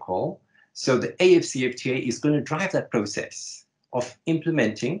protocol. So the AfCFTA is going to drive that process of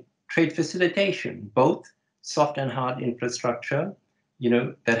implementing trade facilitation, both soft and hard infrastructure,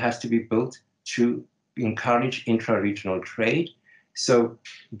 that has to be built to encourage intra-regional trade. So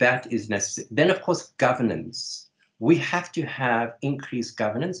that is necessary. Then, of course, governance. We have to have increased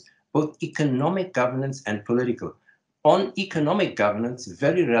governance, both economic governance and political. On economic governance,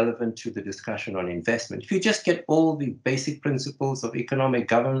 very relevant to the discussion on investment. If you just get all the basic principles of economic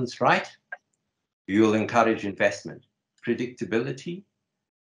governance right, you'll encourage investment. Predictability,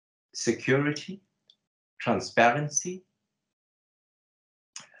 security, transparency,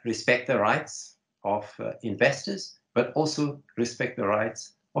 respect the rights of investors, but also respect the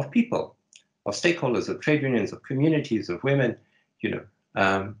rights of people, of stakeholders, of trade unions, of communities, of women,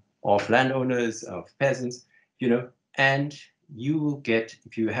 of landowners, of peasants, and you will get,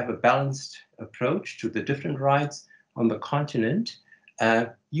 if you have a balanced approach to the different rights on the continent,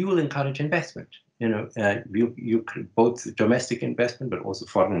 you will encourage investment. You both domestic investment, but also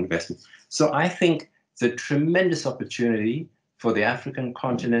foreign investment. So I think it's a tremendous opportunity for the African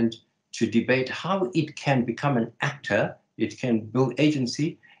continent to debate how it can become an actor, it can build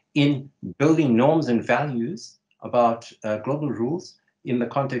agency in building norms and values about global rules in the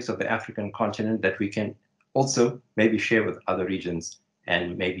context of the African continent that we can also maybe share with other regions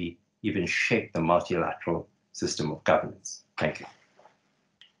and maybe even shape the multilateral system of governance. Thank you.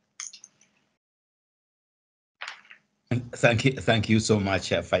 Thank you so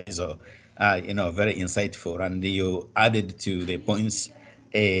much, Faizal. Very insightful, and you added to the points,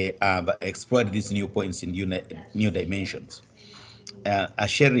 explored these new points in new dimensions.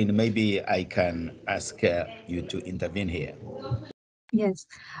 Sherillyn, maybe I can ask you to intervene here. Yes,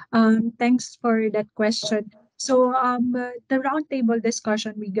 thanks for that question. So the roundtable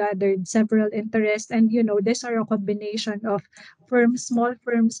discussion, we gathered several interests, and these are a combination of firms, small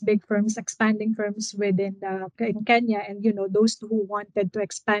firms, big firms, expanding firms within in Kenya, and those who wanted to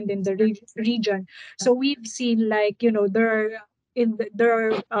expand in the region. So we've seen there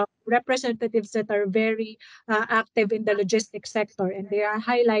are representatives that are very active in the logistics sector, and they are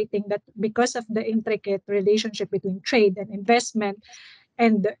highlighting that because of the intricate relationship between trade and investment,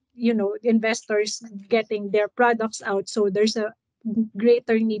 and investors getting their products out, so there's a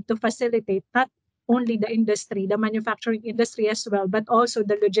greater need to facilitate not only the industry, the manufacturing industry as well, but also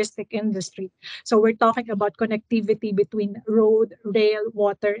the logistic industry. So we're talking about connectivity between road, rail,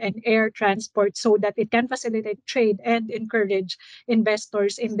 water, and air transport so that it can facilitate trade and encourage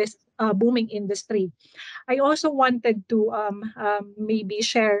investors in this booming industry. I also wanted to maybe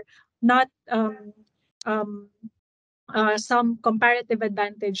share not some comparative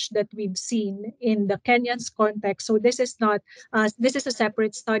advantage that we've seen in the Kenyan's context. So this is not, this is a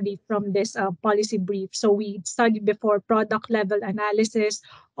separate study from this policy brief. So we studied before product level analysis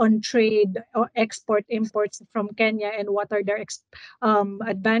on trade or export imports from Kenya and what are their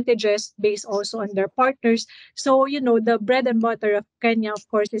advantages based also on their partners. So, the bread and butter of Kenya, of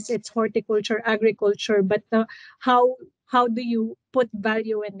course, is its horticulture, agriculture, but how do you put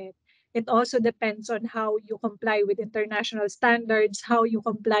value in it? It also depends on how you comply with international standards, how you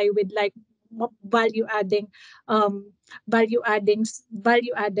comply with value adding, value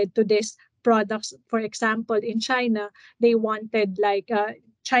added to these products. For example, in China, they wanted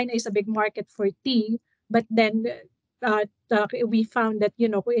China is a big market for tea, but then we found that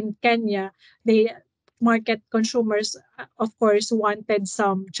in Kenya they market consumers, of course, wanted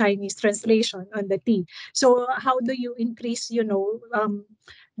some Chinese translation on the tea. So how do you increase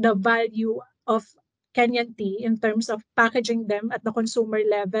the value of Kenyan tea in terms of packaging them at the consumer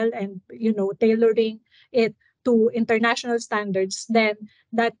level and tailoring it to international standards? Then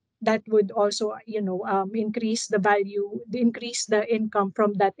that would also increase the value, increase the income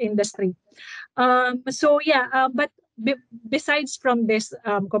from that industry. But besides from this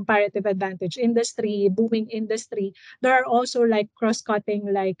comparative advantage industry, booming industry, there are also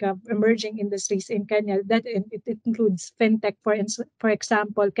cross-cutting emerging industries in Kenya that it includes fintech. For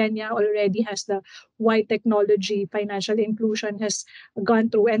example, Kenya already has the Y technology, financial inclusion has gone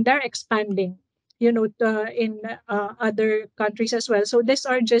through, and they're expanding in other countries as well. So these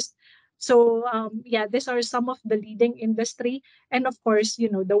are just these are some of the leading industry, and of course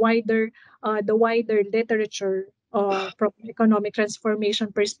the wider literature from economic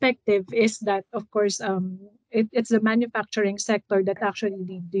transformation perspective is that, of course, it's the manufacturing sector that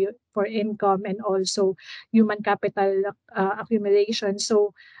actually lead for income and also human capital accumulation.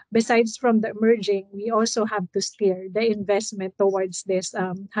 So besides from the emerging, we also have to steer the investment towards this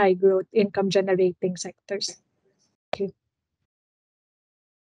high growth income generating sectors. Thank you.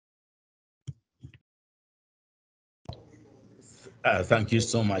 Thank you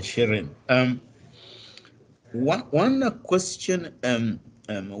so much, Sherillyn. One question,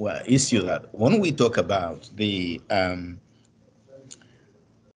 well, issue that when we talk about the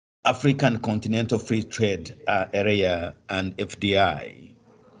African Continental Free Trade Area and FDI,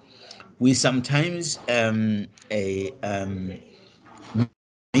 we sometimes miss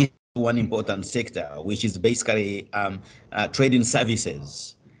one important sector, which is basically trading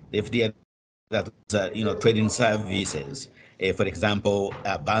services. The FDI that trading services. For example,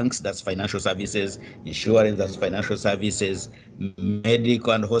 banks, that's financial services; insurance, that's financial services;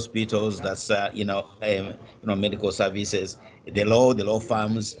 medical and hospitals, that's medical services; the law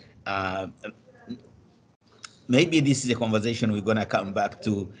firms. Maybe this is a conversation we're going to come back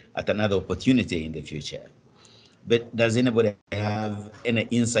to at another opportunity in the future. But does anybody have any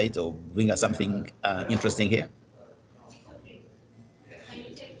insight or bring us something interesting here?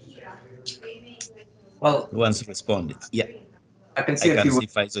 Well, who wants to respond? Yeah. I can see a few.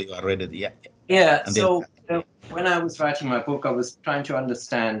 Faizal, you are ready. Yeah. Yeah. And So when I was writing my book, I was trying to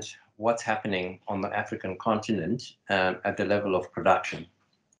understand what's happening on the African continent at the level of production.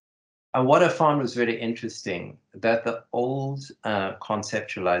 And what I found was very interesting, that the old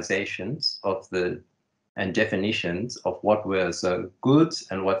conceptualizations of and definitions of what were goods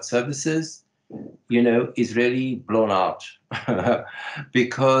and what services, is really blown out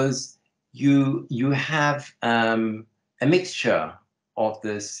because you have a mixture of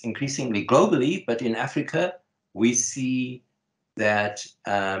this increasingly globally, but in Africa, we see that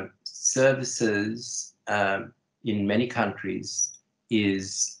services in many countries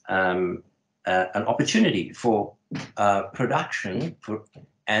is an opportunity for production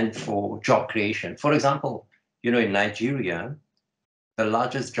and for job creation. For example, in Nigeria, the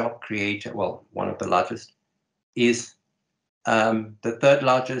largest job creator, well, one of the largest, is the third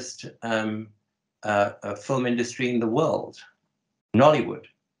largest film industry in the world, Nollywood,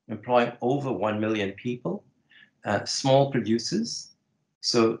 employing over 1 million people, small producers.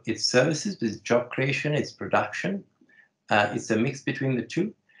 So it's services, it's job creation, it's production. It's a mix between the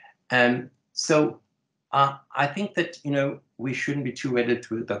two. So I think that, we shouldn't be too wedded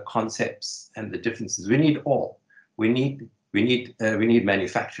to the concepts and the differences. We need all. We need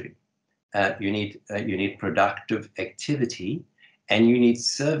manufacturing. You need productive activity, and you need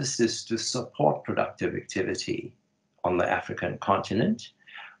services to support productive activity on the African continent.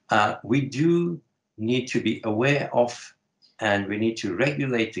 We do need to be aware of, and we need to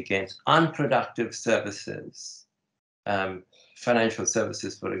regulate against unproductive services, financial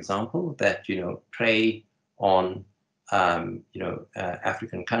services, for example, that prey on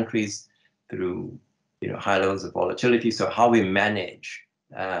African countries through high levels of volatility. So how we manage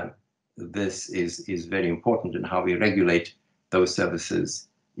this is very important, and how we regulate those services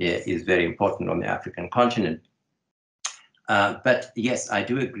is very important on the African continent. But yes, I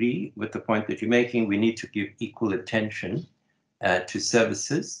do agree with the point that you're making. We need to give equal attention to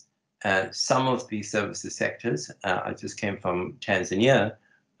services. Some of the services sectors, I just came from Tanzania,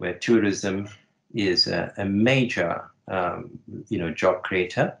 where tourism is a major job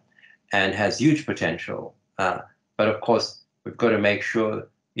creator and has huge potential. But of course, we've got to make sure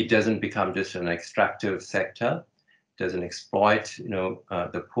it doesn't become just an extractive sector, doesn't exploit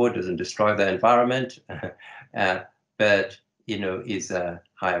the poor, doesn't destroy the environment, but is a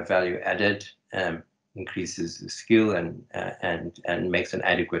higher value added, increases the skill and makes an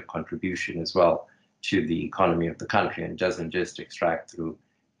adequate contribution as well to the economy of the country, and doesn't just extract through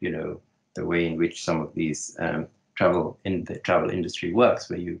the way in which some of these travel industry works,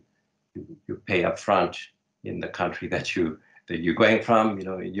 where you pay up front in the country that you're going from,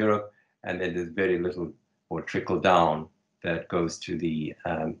 in Europe, and then there's very little or trickle down that goes to the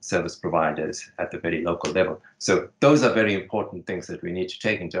service providers at the very local level. So those are very important things that we need to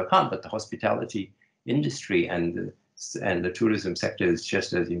take into account. But the hospitality industry and the tourism sector is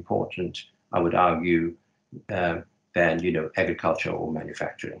just as important, I would argue, than agriculture or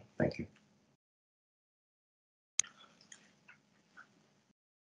manufacturing. Thank you.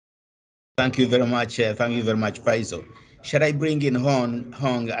 Thank you very much. Thank you very much, Faizal. Shall I bring in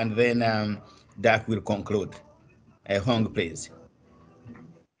Hong, and then Dirk will conclude? Hong, please.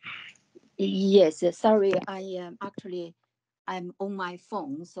 Yes, sorry, I'm on my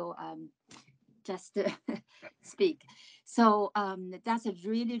phone, so just speak. So that's a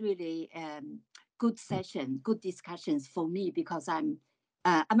really good session, good discussions for me, because I'm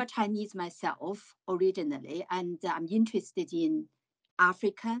a Chinese myself originally, and I'm interested in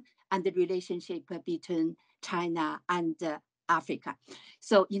Africa and the relationship between China and Africa.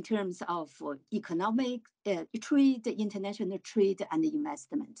 So in terms of economic trade, international trade and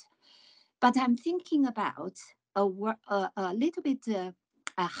investment. But I'm thinking about a little bit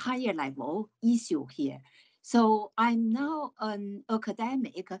a higher level issue here. So I'm now an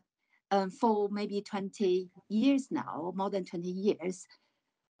academic for maybe 20 years now, more than 20 years.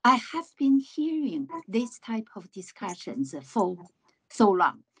 I have been hearing this type of discussions for so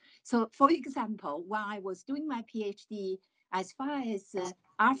long. So for example, when I was doing my PhD, as far as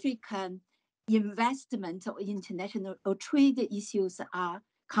African investment or international or trade issues are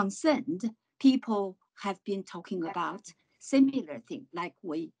concerned, people have been talking about similar things like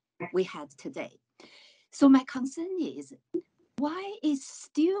we had today. So my concern is, why is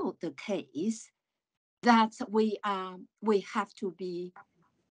still the case that we have to be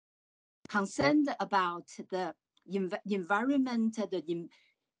concerned about the environment,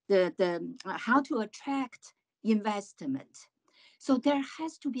 the how to attract investment? So there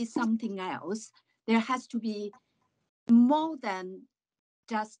has to be something else. There has to be more than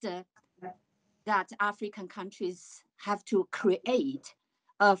just that African countries have to create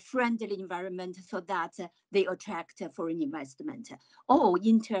a friendly environment so that they attract foreign investment, or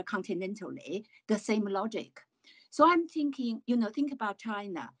intercontinentally, the same logic. So I'm thinking, think about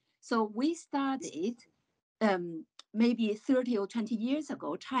China. So we started maybe 30 or 20 years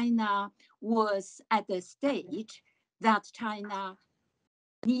ago. China was at the stage that China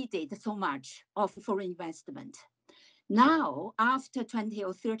needed so much of foreign investment. Now, after 20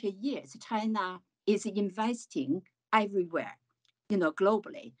 or 30 years, China is investing everywhere,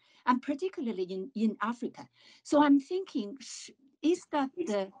 globally, and particularly in Africa. So I'm thinking, is that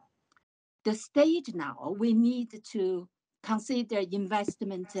the stage now we need to consider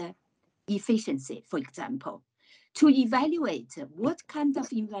investment efficiency, for example, to evaluate what kind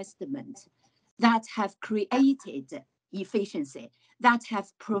of investment that have created efficiency, that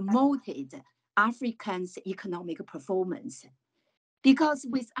have promoted Africans' economic performance. Because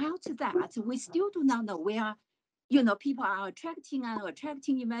without that, we still do not know where, people are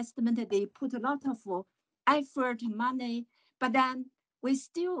attracting investment. They put a lot of effort, money, but then we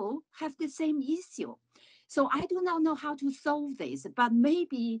still have the same issue. So I do not know how to solve this, but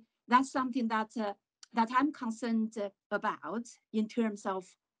maybe that's something that I'm concerned about in terms of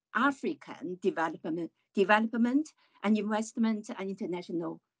African development and investment and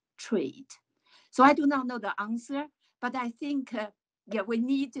international trade. So I do not know the answer, but I think we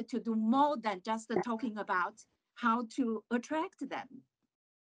need to do more than just talking about how to attract them.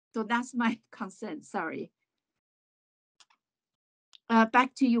 So that's my concern. Sorry.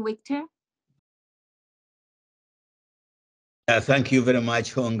 Back to you, Victor. Thank you very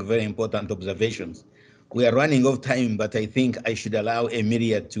much, Hong. Very important observations. We are running out of time, but I think I should allow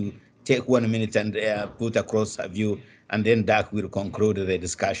Emilia to take 1 minute and put across her view, and then Dirk will conclude the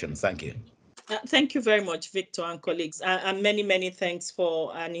discussion. Thank you. Thank you very much, Victor and colleagues, and many thanks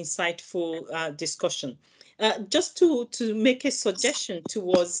for an insightful discussion. Just to make a suggestion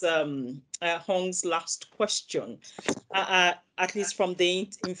towards Hong's last question, at least from the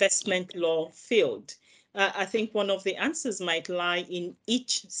investment law field, I think one of the answers might lie in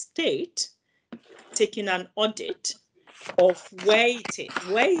each state taking an audit of where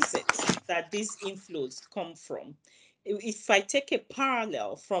is it that these inflows come from. If I take a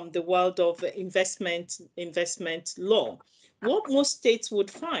parallel from the world of investment law, what most states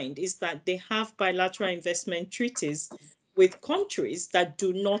would find is that they have bilateral investment treaties with countries that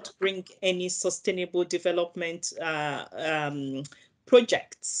do not bring any sustainable development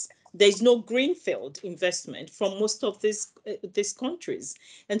projects. There's no greenfield investment from most of these countries.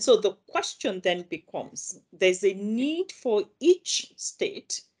 And so the question then becomes, there's a need for each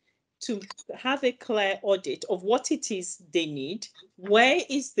state to have a clear audit of what it is they need, where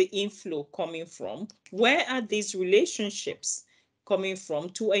is the inflow coming from, where are these relationships coming from,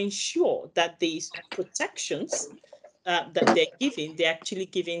 to ensure that these protections that they're actually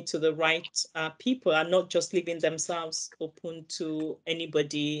giving to the right people, and not just leaving themselves open to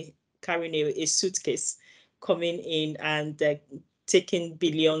anybody carrying a suitcase coming in and taking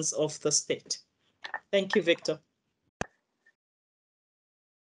billions off the state. Thank you, Victor.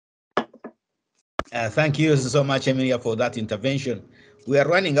 Thank you so much, Emilia, for that intervention. We are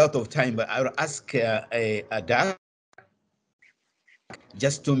running out of time, but I'll ask Dirk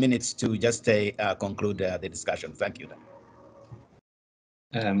just 2 minutes to just conclude the discussion. Thank you.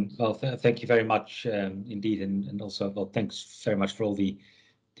 Well, thank you very much indeed, and also, well, thanks very much for all the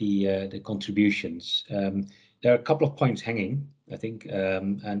contributions. There are a couple of points hanging, I think,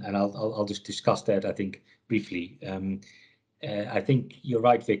 and I'll just discuss that, I think, briefly. I think you're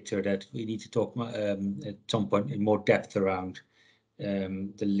right, Victor, that we need to talk at some point in more depth around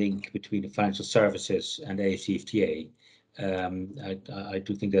the link between the financial services and AfCFTA. I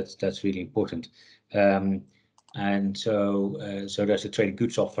do think that's really important. And so there's a trading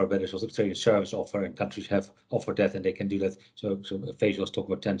goods offer, but there's also a trading service offer, and countries have offered that, and they can do that. So Faisal was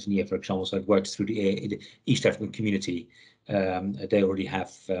talking about Tanzania, for example. So it works through the East African community. They already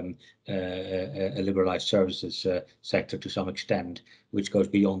have a liberalized services sector to some extent, which goes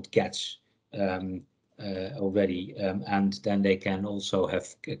beyond GATS already, and then they can also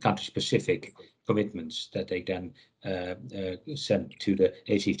have country-specific commitments that they then send to the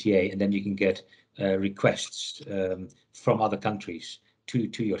AfCFTA, and then you can get requests from other countries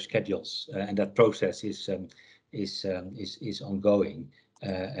to your schedules, and that process is ongoing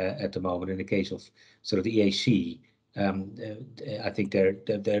at the moment. In the case of sort of the EAC, I think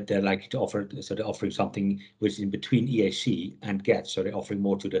they're likely to offer, so they're offering something which is in between EAC and GATS, so they're offering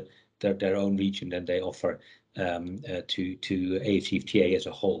more to their own region than they offer to AfCFTA as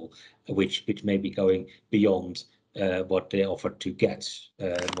a whole, which may be going beyond what they offer to GATS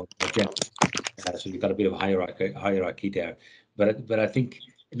more generally. So you've got a bit of a hierarchy there, but I think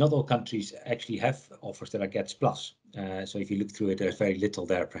not all countries actually have offers that are GATS plus. So if you look through it, there's very little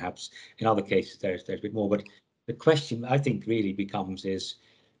there. Perhaps in other cases there's a bit more. But the question I think really becomes is,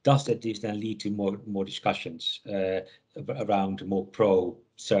 does that then lead to more discussions around more pro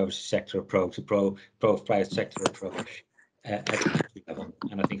service sector approach, pro private sector approach at the country level?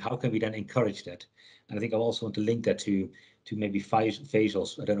 And I think how can we then encourage that? And I think I also want to link that to maybe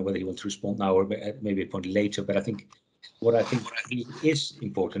Faisal's. I don't know whether he wants to respond now or maybe a point later, but I think what I think is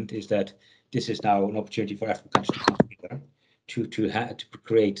important is that this is now an opportunity for African countries to come together to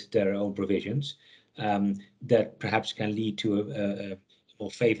create their own provisions that perhaps can lead to a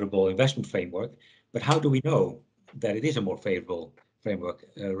more favorable investment framework. But how do we know that it is a more favorable framework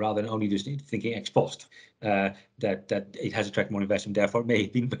rather than only just thinking ex post that it has attracted more investment, therefore may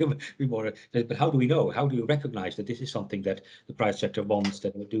be more? But how do we know? How do you recognize that this is something that the private sector wants,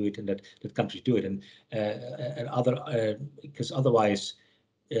 that will do it, and that countries do it, and other because otherwise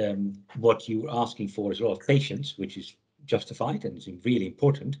what you're asking for is a lot of patience, which is justified and is really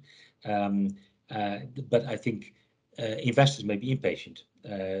important. But I think investors may be impatient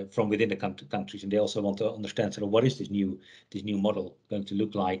from within the countries, and they also want to understand sort of what is this new model going to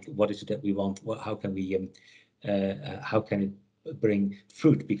look like? What is it that we want? How can we how can it bring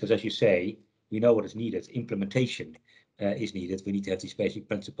fruit? Because as you say, we know what is needed. Implementation is needed. We need to have these basic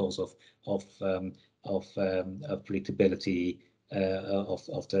principles of predictability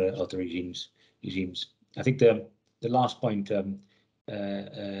of the regimes. I think the last point,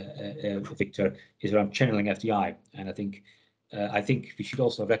 Victor, is around channeling FDI, and I think we should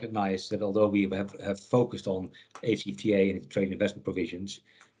also recognize that although we have focused on AfCFTA and trade and investment provisions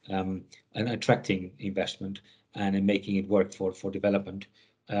and attracting investment and in making it work for development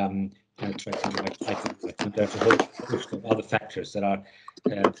and attracting investment, there's a whole host of other factors that are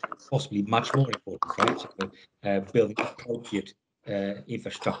possibly much more important, right? So, building appropriate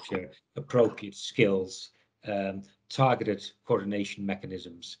infrastructure, appropriate skills, targeted coordination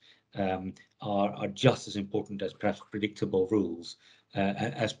mechanisms are just as important as perhaps predictable rules,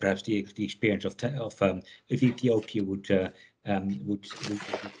 as perhaps the experience of Ethiopia would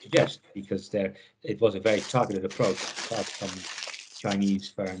suggest, because it was a very targeted approach, from Chinese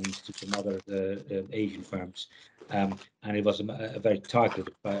firms to some other Asian firms, and it was a very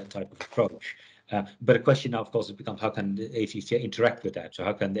targeted type of approach. But the question now, of course, becomes how can the AfCFTA interact with that? So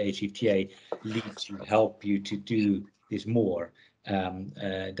how can the AfCFTA lead to help you to do this more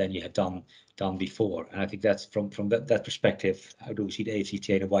than you have done before? And I think that's from that perspective, how do we see the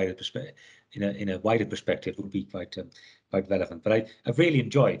AfCFTA in a wider perspective? In a wider perspective, would be quite relevant. But I've really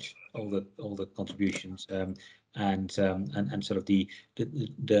enjoyed all the contributions. And sort of the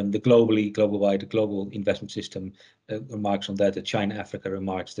global investment system remarks on that, the China-Africa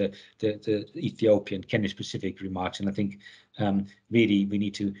remarks, the Ethiopian Kenya-specific remarks, and I think really we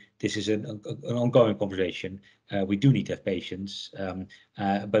need to. This is an ongoing conversation. We do need to have patience,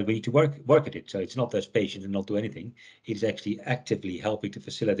 but we need to work at it. So it's not just patience and not do anything. It's actually actively helping to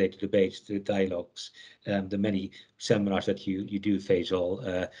facilitate the debates, the dialogues, the many seminars that you do,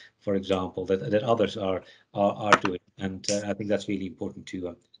 Faisal, for example, that others are doing, and I think that's really important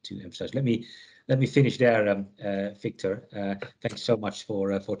to emphasize. Let me finish there, Victor. Thanks so much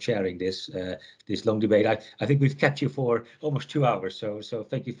for chairing this long debate. I think we've kept you for almost 2 hours, so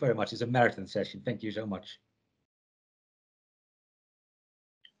thank you very much. It's a marathon session. Thank you so much.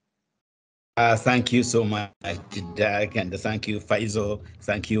 Thank you so much, Dirk, and thank you, Faisal.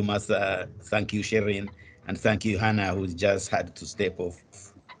 Thank you, Martha. Thank you, Sherillyn, and thank you, Hannah, who just had to step off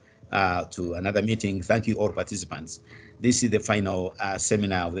to another meeting. Thank you, all participants. This is the final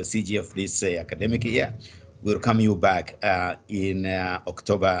seminar of the CGF this academic year. We'll come you back in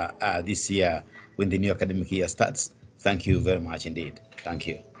October this year when the new academic year starts. Thank you very much indeed. Thank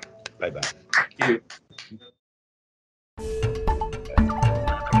you. Bye-bye. Thank you.